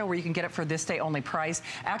only show where you can get it for this day only price.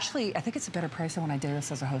 Actually, I think it's a better price than when I did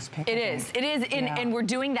this as a host pick. It is. And we're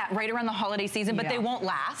doing that right around the holiday season, but they won't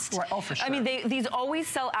last. Right. Oh, for sure. I mean, these always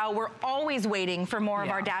sell out. We're always waiting for more of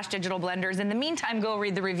our Dash Digital blenders. In the meantime, go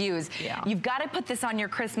read the reviews. Yeah. You've got to put this on your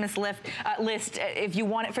Christmas list if you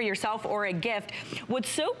want it for yourself or a gift. What's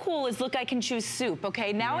so cool is, look, I can choose soup,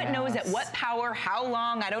 okay? Now it knows at what power, how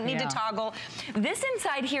long, I don't need to toggle. This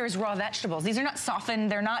inside here is raw vegetables. These are not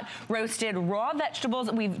softened, they're not roasted. Raw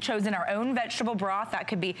vegetables. We've chosen our own vegetable broth. That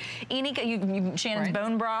could be Shannon's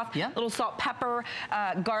bone broth, little salt, pepper,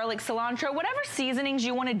 garlic, cilantro, whatever seasonings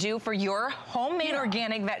you want to do for your homemade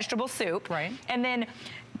organic vegetable soup. Right. And then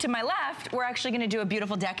to my left, we're actually going to do a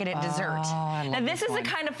beautiful decadent dessert. Now, this is the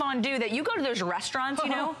kind of fondue that you go to those restaurants, you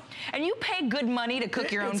know, and you pay good money to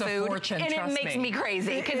cook your own food, fortune, and it makes me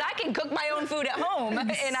crazy because I can cook my own food at home, and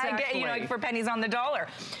I get, you know, like for pennies on the dollar.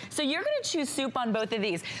 So you're going to choose soup on both of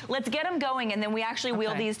these. Let's get them going, and then we actually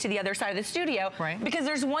wheel these to the other side of the studio, because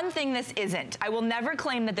there's one thing this isn't. I will never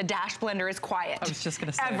claim that the Dash blender is quiet. I was just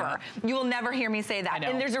going to say ever. You will never hear me say that,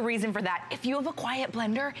 and there's a reason for that. If you have a quiet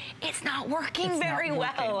blender, it's not working very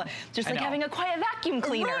well. Just like having a quiet vacuum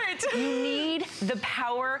cleaner. You need the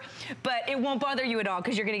power, but it won't bother you at all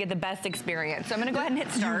because you're going to get the best experience. So I'm going to go ahead and hit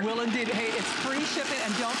start. You will indeed. Hey, it's free shipping,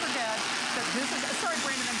 and don't forget that this is, sorry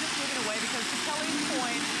Brandon, I'm just moving away because to Kelly's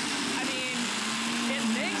point, I mean, it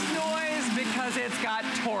makes noise because it's got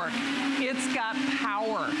torque. It's got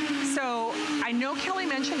power. So I know Kelly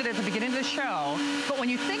mentioned it at the beginning of the show, but when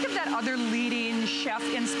you think of that other leading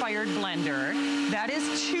chef-inspired blender, that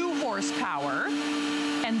is 2 horsepower.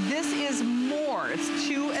 And this is more. It's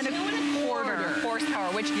 2 1/4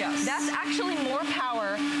 horsepower, which that's actually more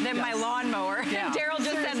power than my lawnmower. Daryl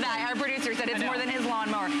just said that. Our producer said it's more than his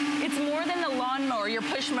lawnmower. It's more than the lawnmower, your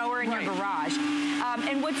push mower in your garage.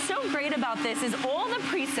 And what's so great about this is all the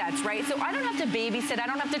presets, right? So I don't have to babysit. I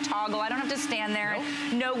don't have to toggle. I don't have to stand there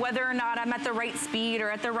and know whether or not I'm at the right speed or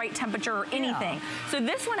at the right temperature or anything. So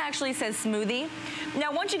this one actually says smoothie.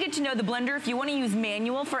 Now, once you get to know the blender, if you want to use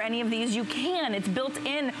manual for any of these, you can. It's built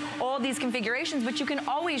in all these configurations, but you can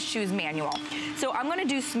always choose manual. So I'm going to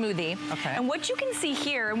do smoothie. And what you can see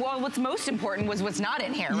here, well, what's most important was what's not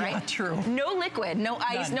in here, right? Yeah, true. No liquid, no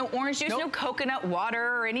ice, no orange juice, no coconut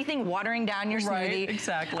water or anything watering down your smoothie.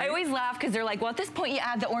 Exactly. I always laugh because they're like, well, at this point you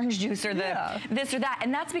add the orange juice or the this or that,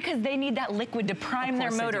 and that's because they need that liquid to prime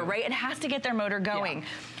their motor, right? It has to get their motor going.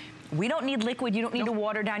 We don't need liquid. You don't need to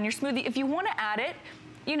water down your smoothie. If you want to add it,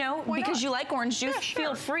 you know, because you like orange juice,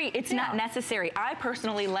 feel free. It's not necessary. I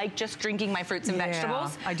personally like just drinking my fruits and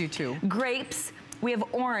vegetables. I do too. Grapes. We have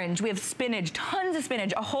orange, we have spinach, tons of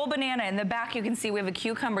spinach, a whole banana. In the back you can see we have a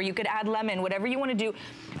cucumber. You could add lemon, whatever you want to do.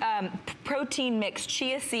 Protein mix,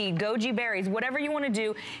 chia seed, goji berries, whatever you want to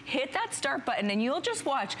do. Hit that start button and you'll just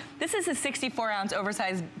watch. This is a 64-ounce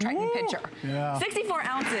oversized Triton pitcher. 64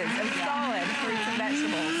 ounces of solid fruits and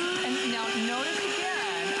vegetables. And now notice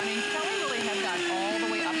again, I mean, Kelly really has got all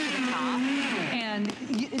the way up to the top.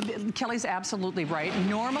 And Kelly's absolutely right.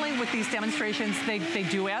 Normally with these demonstrations, they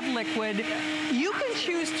do add liquid. You can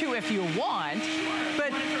choose to if you want,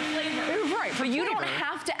 but but you don't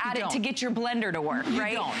have to add it to get your blender to work,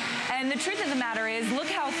 right? You don't. And the truth of the matter is, look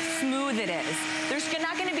how smooth it is. There's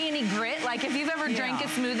not going to be any grit. Like if you've ever drank a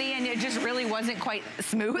smoothie and it just really wasn't quite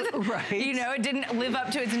smooth, you know, it didn't live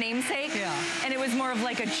up to its namesake, and it was more of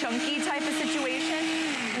like a chunky type of situation.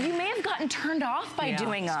 You may have gotten turned off by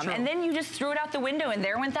doing them, and then you just threw it out the window, and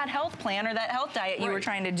there went that health plan or that health diet you were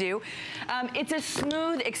trying to do. It's a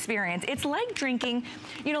smooth experience. It's like drinking,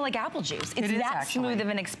 you know, like apple juice. It's that smooth of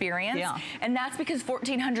an experience, and that's because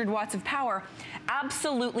 1,400 watts of power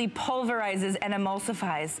absolutely pulverizes and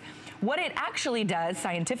emulsifies. What it actually does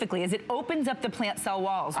scientifically is it opens up the plant cell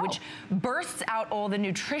walls, which bursts out all the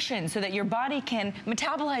nutrition so that your body can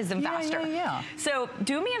metabolize them faster. So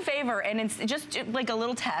do me a favor, and it's just like a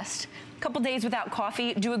little test. Couple days without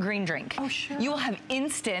coffee, do a green drink. Oh, sure. You will have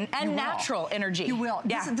instant and natural energy. You will.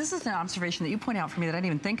 This is an observation that you point out for me that I didn't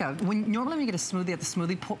even think of. Normally when you get a smoothie at the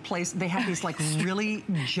smoothie place, they have these like really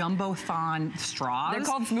jumbo-thon straws. They're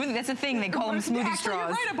called smoothie. That's a thing. They call them smoothie straws. You're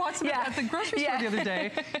right. I bought some at the grocery store the other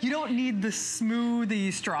day. You don't need the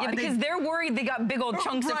smoothie straw. Yeah, because they're worried they got big old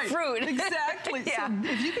chunks of fruit. Exactly. So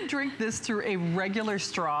if you can drink this through a regular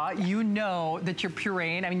straw, you know that you're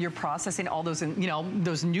pureeing. I mean, you're processing all those, you know,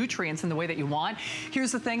 those nutrients in the way that you want.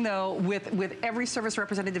 Here's the thing though, with every service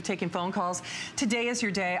representative taking phone calls, today is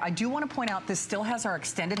your day. I do want to point out this still has our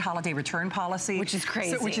extended holiday return policy. Which is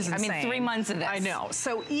crazy. Which is insane. I mean, 3 months of this. I know.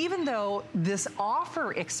 So even though this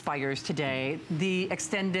offer expires today, the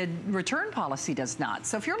extended return policy does not.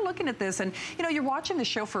 So if you're looking at this and, you know, you're watching the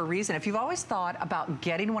show for a reason, if you've always thought about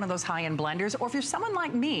getting one of those high-end blenders, or if you're someone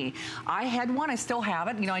like me, I had one, I still have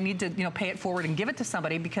it, you know, I need to, you know, pay it forward and give it to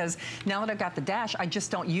somebody because now that I've got the Dash, I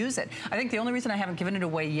just don't use it. I think the only reason I haven't given it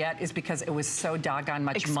away yet is because it was so doggone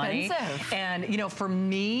much money. And, you know, for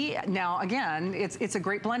me, now again, it's a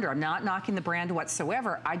great blender. I'm not knocking the brand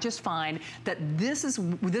whatsoever. I just find that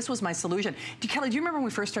this was my solution. Kelly, do you remember when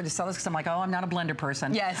we first started to sell this? Because I'm like, oh, I'm not a blender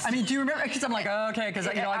person. Yes. I mean, do you remember? Because I'm like, oh, okay, because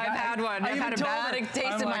you know, I've had one. I've had a bad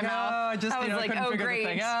taste in my mouth. I just, I was like, couldn't figure the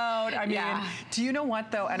thing out. I mean, do you know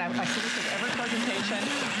what though? And I say this with every presentation.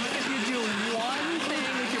 If you do one thing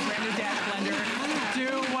with your brand new Dash blender, do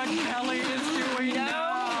what Kelly is doing.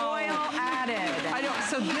 No oil added. I know.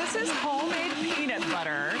 So this is homemade peanut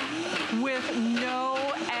butter with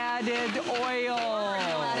no added oil.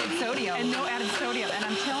 No added sodium. And no added sodium. And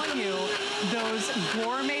I'm telling you, those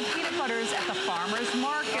gourmet peanut butters at the farmer's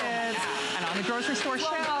markets and on the grocery store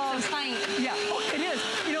shelves. Yeah, it is.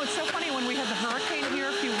 You know, it's so funny when we had the hurricane here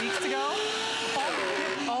a few weeks ago,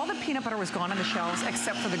 all the peanut butter was gone on the shelves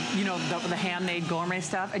except for the, you know, the handmade gourmet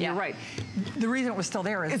stuff. And you're right. The reason it was still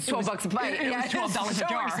there is it's 12 bucks a pint. It was $12 a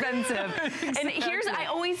jar. Expensive. And here's, I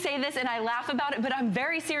always say this and I laugh about it, but I'm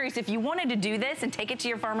very serious. If you wanted to do this and take it to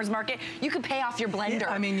your farmer's market, you could pay off your blender.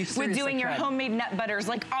 I mean, you seriously with doing your could. Homemade nut butters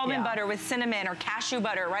like almond butter with cinnamon or cashew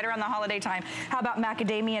butter right around the holiday time. How about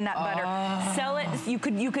macadamia nut butter? Sell it. You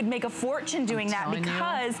could make a fortune doing that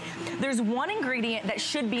because there's one ingredient that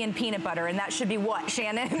should be in peanut butter, and that should be what,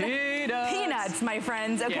 Shannon? Peanuts, my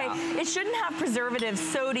friends. Okay, it shouldn't have preservatives,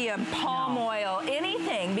 sodium, palm oil,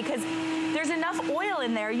 anything, because there's enough oil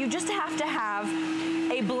in there. You just have to have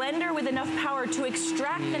a blender with enough power to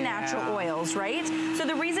extract the natural oils, right? So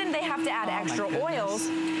the reason they have to add extra oils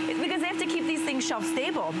is because they have to keep these things shelf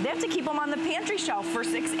stable. They have to keep them on the pantry shelf for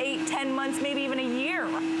 6, 8, 10 months, maybe even a year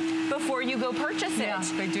before you go purchase it. Yeah,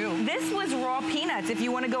 they do. This was raw peanuts. If you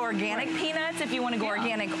want to go organic peanuts, if you want to go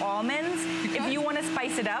organic almonds, if you want to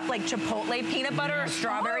spice it up like chipotle peanut butter or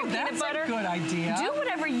strawberry peanut butter. That's a good idea. Do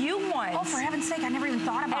whatever you want. Oh, for heaven's sake, I never even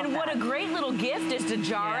thought about that. And what a great little gift is to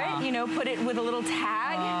jar it, you know, put it with a little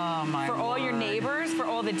tag for all your neighbors, for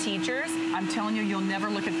all the teachers. I'm telling you, you'll never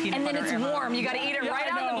look at peanut butter. And then it's warm. You got to eat it right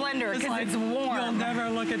out of the blender because it's warm. You'll never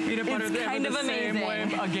look at peanut butter It's kind of amazing. Same way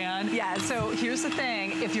again. Yeah. So here's the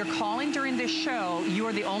thing. If you're calling during this show, you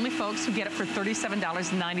are the only folks who get it for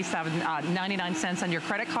 $37.99 on your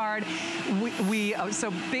credit card.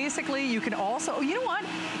 So basically, you can also, you know what?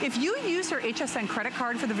 If you use your HSN credit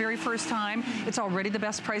card for the very first time, it's already the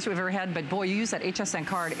best price we've ever had. But boy, you use that HSN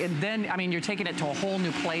card, and then, I mean, you're taking it to a whole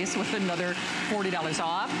new place with another $40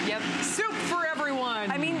 off. Yep. Soup for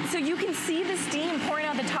everyone. I mean, so you can see the steam pouring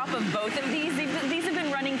out the top of both of these. These have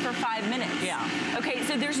been running for 5 minutes. Yeah. Okay,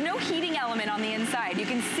 so there's no heating element on the inside. You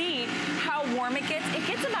can see how warm it gets. It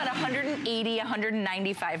gets about 180,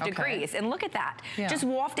 195 degrees. And look at that, just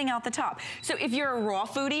wafting out the top. So if you're a raw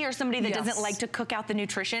foodie or somebody that doesn't like to cook out the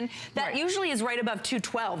nutrition, that usually is right above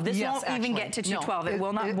 212. This won't even get to 212. It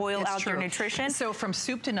will not boil out your nutrition. So from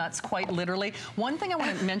soup to nuts, quite literally. One thing I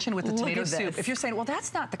want to mention with the tomato soup, if you're saying, well,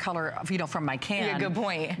 that's not the color of, you know, from my can. Yeah, good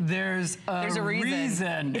point. There's a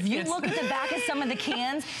reason. If you look at the back of some of the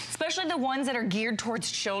cans, especially the ones that are geared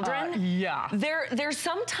towards children, there's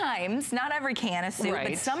sometimes, not every can of soup,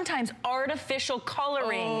 but sometimes artificial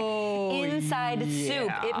coloring inside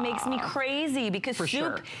soup. It makes me crazy because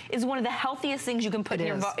soup is one of the healthiest things you can put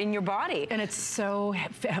in your body. And it's so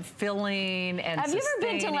filling and Have you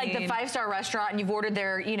ever been to like the 5-star restaurant and you've ordered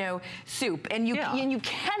their, you know, soup and you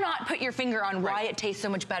cannot put your finger on why it tastes so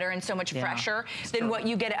much better and so much fresher than what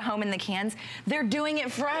you get at home in the cans? They're doing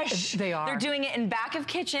it fresh. They are. They're doing it in back of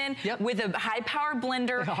kitchen with a high-powered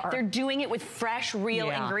blender. They're doing it with fresh, real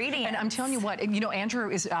ingredients. And I'm telling you what, you know,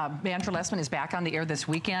 Andrew Lessman is back on the air this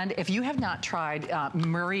weekend. If you have not tried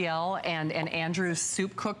Muriel and Andrew's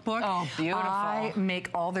soup cookbook, I make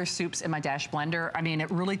all their soups in my Dash blender. I mean, it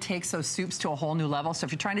really takes those soups to a whole new level. So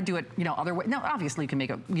if you're trying to do it, you know, other ways, now obviously you can make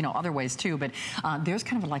it, you know, other ways too, but there's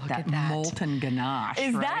kind of like that molten ganache.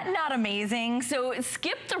 Is that not amazing? So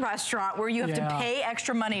skip the restaurant where you have to pay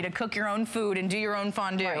extra money to cook your own food and do your own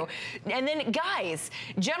fondue. And then guys,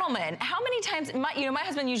 gentlemen, how many times, my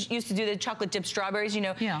husband used to do chocolate dipped strawberries, you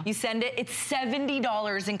know, you send it, it's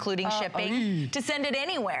 $70 including shipping to send it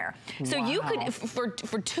anywhere. So you could, for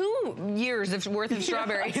 2 years worth of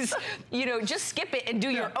strawberries, you know, just skip it and do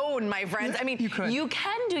your own, my friends. I mean, you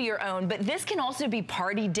can do your own, but this can also be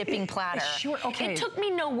party dipping platter. Sure, okay. It took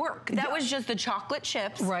me no work. That was just the chocolate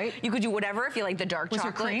chips. Right. You could do whatever if you like the dark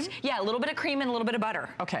chocolate. Cream? Yeah, a little bit of cream and a little bit of butter.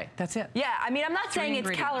 Okay, that's it. Yeah, I mean, I'm not saying it's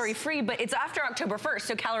calorie free, but it's after October 1st,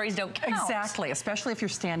 so calories don't count. Exactly, especially if you're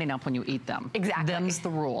standing up when you eat them. Exactly. Them's the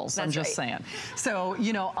rules, I'm just saying. So,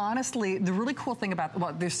 you know, honestly, the really cool thing about,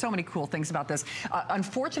 well, there's so many cool things about this.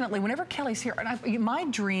 Unfortunately, whenever Kelly's here, and my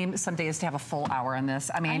dream someday is to have a full hour on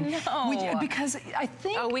this. I mean, because I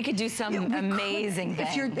think... Oh, we could do some amazing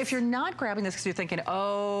things. If you're not grabbing this because you're thinking,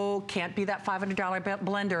 oh, can't be that $500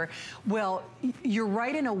 blender, well, you're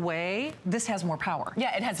right in a way, this has more power.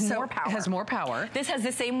 Yeah, it has more power. It has more power. This has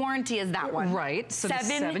the same warranty as that one. Right. So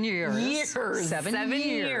 7 years. 7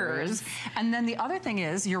 years. And then the other thing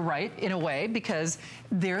is, you're right in a way, because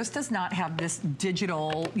theirs does not have this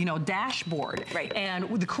digital, you know, dashboard. Right. And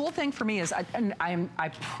the cool thing for me is,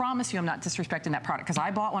 I promise you I'm not disrespecting that product, because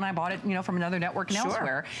I bought it, you know, from another network and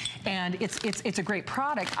elsewhere. And it's a great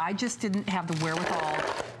product. I just didn't have the wherewithal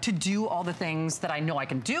to do all the things that I know I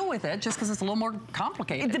can do with it, just because it's a little more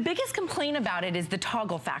complicated. The biggest complaint about it is the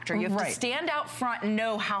toggle factor. You have to stand out front and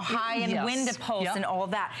know how high and when to pulse and all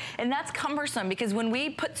that. And that's cumbersome, because when we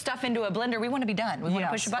put stuff into a blender, we want to be done. We want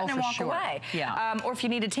to push a button and walk away. Or if you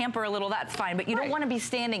need to tamper a little, that's fine. But you don't want to be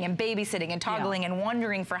standing and babysitting and toggling and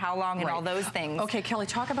wondering for how long and all those things. Okay, Kelly,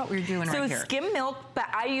 talk about what you're doing right here. So skim milk, but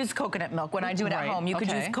I use coconut milk when I do it at home. You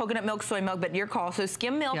could use coconut milk, soy milk, but your call. So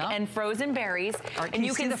skim milk and frozen berries. And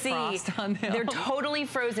you can see they're totally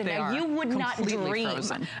frozen. Now, you would not dream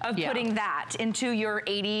of putting that into your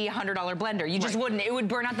 $80, $100 blender. You just wouldn't. It would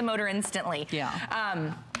burn out the motor instantly.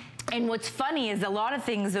 And what's funny is a lot of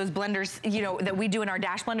things those blenders, you know, that we do in our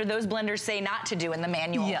dash blender, those blenders say not to do in the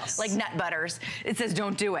manual. Like nut butters. It says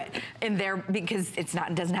don't do it in there because it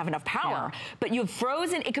doesn't have enough power. But you've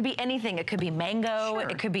frozen, it could be anything. It could be mango,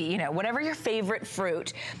 it could be, you know, whatever your favorite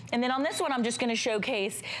fruit. And then on this one, I'm just gonna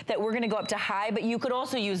showcase that we're gonna go up to high, but you could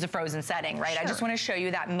also use the frozen setting, right? I just wanna show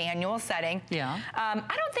you that manual setting. I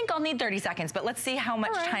don't think I'll need 30 seconds, but let's see how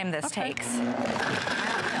much time this takes.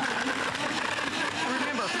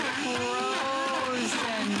 Remember, frozen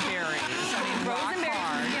berries. I mean, frozen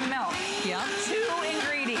berries and milk. 2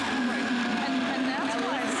 ingredients. And that's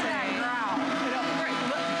what I say.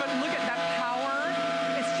 But look at that power.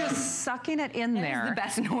 It's just sucking it in there. It's the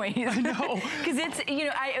best noise. I know. Because it's, you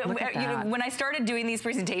know, when I started doing these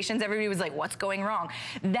presentations, everybody was like, what's going wrong?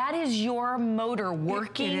 That is your motor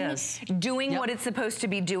working, doing what it's supposed to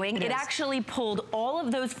be doing. It actually pulled all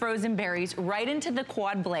of those frozen berries right into the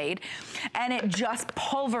quad blade, and it just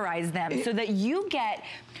pulverized them so that you get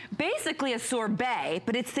basically a sorbet,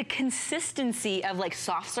 but it's the consistency of like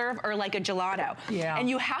soft serve or like a gelato. And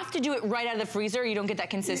you have to do it right out of the freezer. You don't get that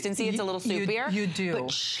consistency. It's a little soupier. You do. But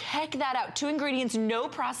check that out. 2 ingredients, no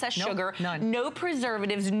processed sugar, no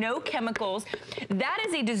preservatives, no chemicals. That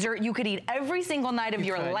is a dessert you could eat every single night of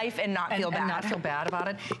your life and not feel bad. And not feel bad about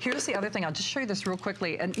it. Here's the other thing. I'll just show you this real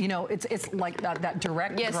quickly. And you know, it's like that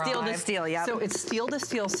direct drive. Steel to steel, So it's steel to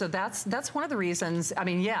steel. So that's one of the reasons. I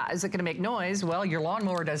mean, is it going to make noise? Well, your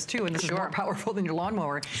lawnmower does too, and this is more powerful than your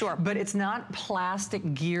lawnmower. But it's not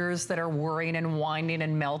plastic gears that are whirring and winding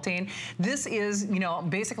and melting. This is, you know,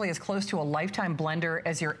 basically as close to a lifetime blender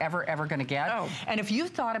as you're ever going to get. And if you've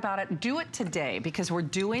thought about it, do it today, because we're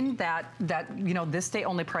doing that you know, this day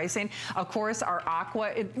only pricing. Of course, our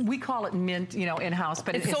Aqua, we call it mint, you know, in-house,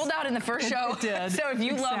 but it sold out in the first show. It did. So if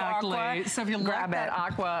you love Aqua, so if you love that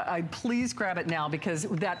Aqua, please grab it now, because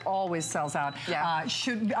that always sells out.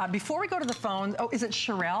 Before we go to the phone, is it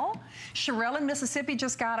Sherelle? Sherelle in Mississippi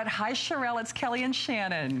just got it. Hi, Sherelle. It's Kelly and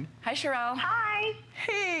Shannon. Hi, Sherelle. Hi.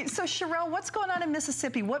 Hey, so Sherelle, what's going on in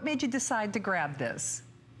Mississippi? What made you decide to grab this?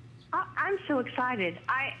 I'm so excited.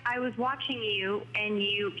 I was watching you, and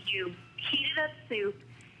you heated up soup.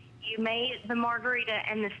 You made the margarita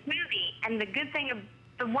and the smoothie. And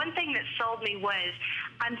the one thing that sold me was,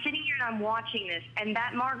 I'm sitting here and I'm watching this, and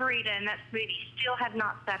that margarita and that smoothie still have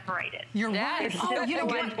not separated. You're right. Oh, you know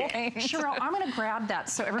what? Cheryl, I'm going to grab that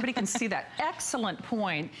so everybody can see that. Excellent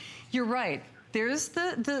point. You're right. There's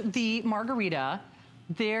the margarita.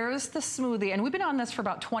 There's the smoothie, and we've been on this for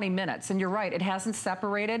about 20 minutes, and you're right, it hasn't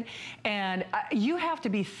separated, and you have to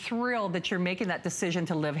be thrilled that you're making that decision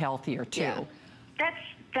to live healthier, too.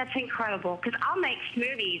 That's incredible, because I'll make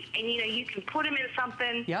smoothies, and you know, you can put them in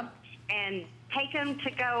something and take them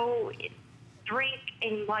to go drink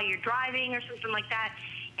while you're driving or something like that,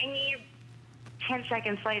 and 10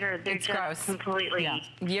 seconds later, they're It's just gross. completely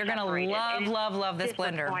You're going to love this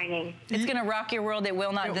blender. It's going to rock your world. It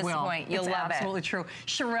will not disappoint. You'll love it. Absolutely true.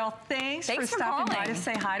 Sherelle, thanks for stopping by to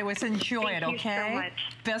say hi to us. Enjoy it, okay? Thank you so much.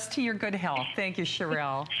 Best to your good health. Thank you,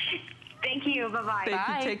 Sherelle. Thank you. Bye-bye.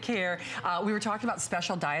 Thank you. Take care. We were talking about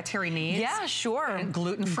special dietary needs. Yeah, sure. And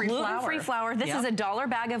gluten-free flour. Gluten-free flour. This is a $1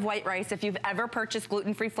 bag of white rice. If you've ever purchased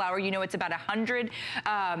gluten-free flour, you know it's about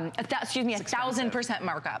 1,000%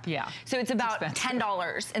 markup. Yeah. So it's about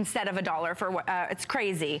 $10 instead of $1 for it's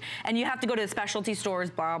crazy. And you have to go to the specialty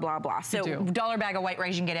stores, blah, blah, blah. So $1 bag of white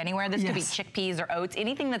rice you can get anywhere. This could be chickpeas or oats,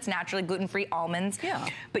 anything that's naturally gluten-free, almonds. Yeah.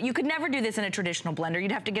 But you could never do this in a traditional blender.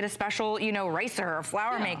 You'd have to get a special, you know, ricer or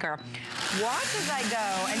flour maker. Watch as I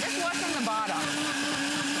go, and just watch on the bottom.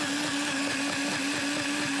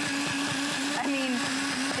 I mean,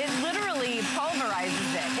 it literally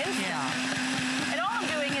pulverizes it instantly. And all I'm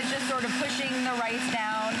doing is just sort of pushing the rice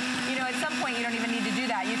down. You know, at some point you don't even need to do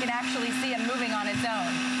that. You can actually see it moving on its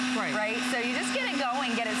own. Right? So you just get it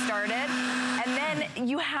going, get it started, and then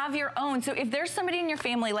you have your own. So if there's somebody in your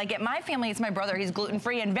family, like at my family, it's my brother, he's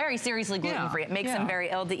gluten-free and very seriously gluten-free. It makes him very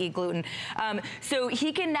ill to eat gluten. So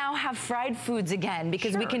he can now have fried foods again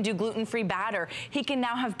because we can do gluten-free batter. He can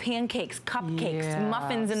now have pancakes, cupcakes,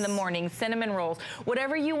 muffins in the morning, cinnamon rolls,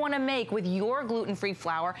 whatever you want to make with your gluten-free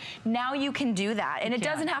flour, now you can do that. And it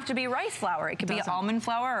doesn't have to be rice flour. It could be almond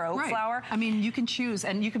flour or oat flour. I mean, you can choose,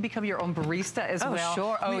 and you can become your own barista as well. Oh,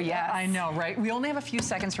 sure. Oh, yes. I know, right? We only have a few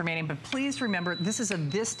seconds remaining, but please remember, this is a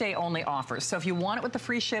this day only offer. So if you want it with the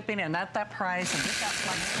free shipping and at that price and get that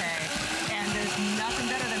flex pay, and there's nothing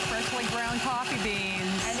better than freshly ground coffee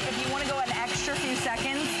beans. And if you want to go an extra few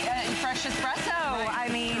seconds, fresh espresso. I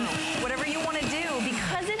mean, whatever you want to do,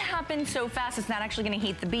 because it happens so fast, it's not actually going to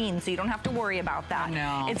heat the beans, so you don't have to worry about that.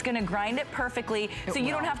 No. It's going to grind it perfectly, so you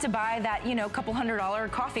don't have to buy that, you know, couple $100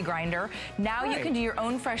 coffee grinder. Now you can do your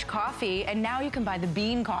own fresh coffee, and now you can buy the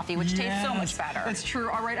bean coffee, which tastes so much better. That's true.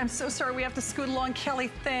 All right, I'm so sorry we have to scoot along. Kelly,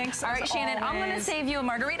 thanks. All right, Shannon, I'm going to save you a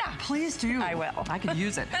margarita. Please do. I will. I could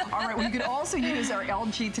use it. All right, well, you could also use our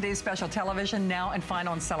LG Today's Special television, now and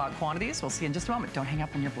final and sellout quantities. We'll see you in just a moment. Don't hang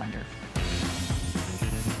up on your blender.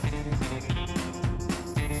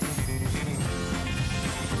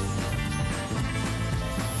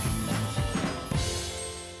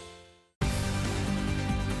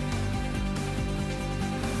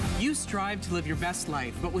 You strive to live your best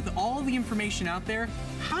life, but with all the information out there,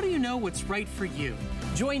 how do you know what's right for you?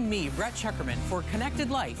 Join me, Brett Chuckerman, for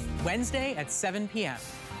Connected Life, Wednesday at 7 p.m.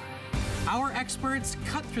 Our experts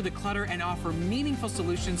cut through the clutter and offer meaningful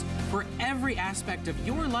solutions for every aspect of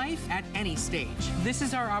your life at any stage. This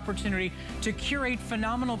is our opportunity to curate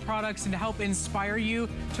phenomenal products and to help inspire you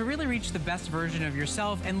to really reach the best version of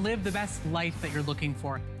yourself and live the best life that you're looking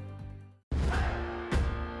for.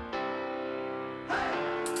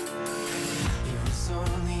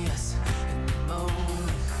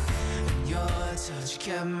 Touch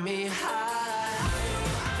kept me high.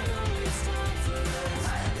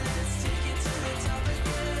 Let's take it to the top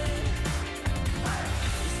again.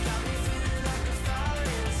 You got me feeling like a fire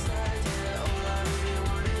inside. Yeah, all I really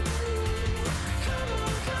wanna do.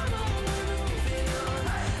 Come on, we're moving on,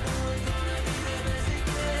 and we're gonna be the best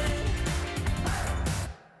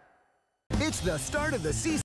again. It's the start of the season.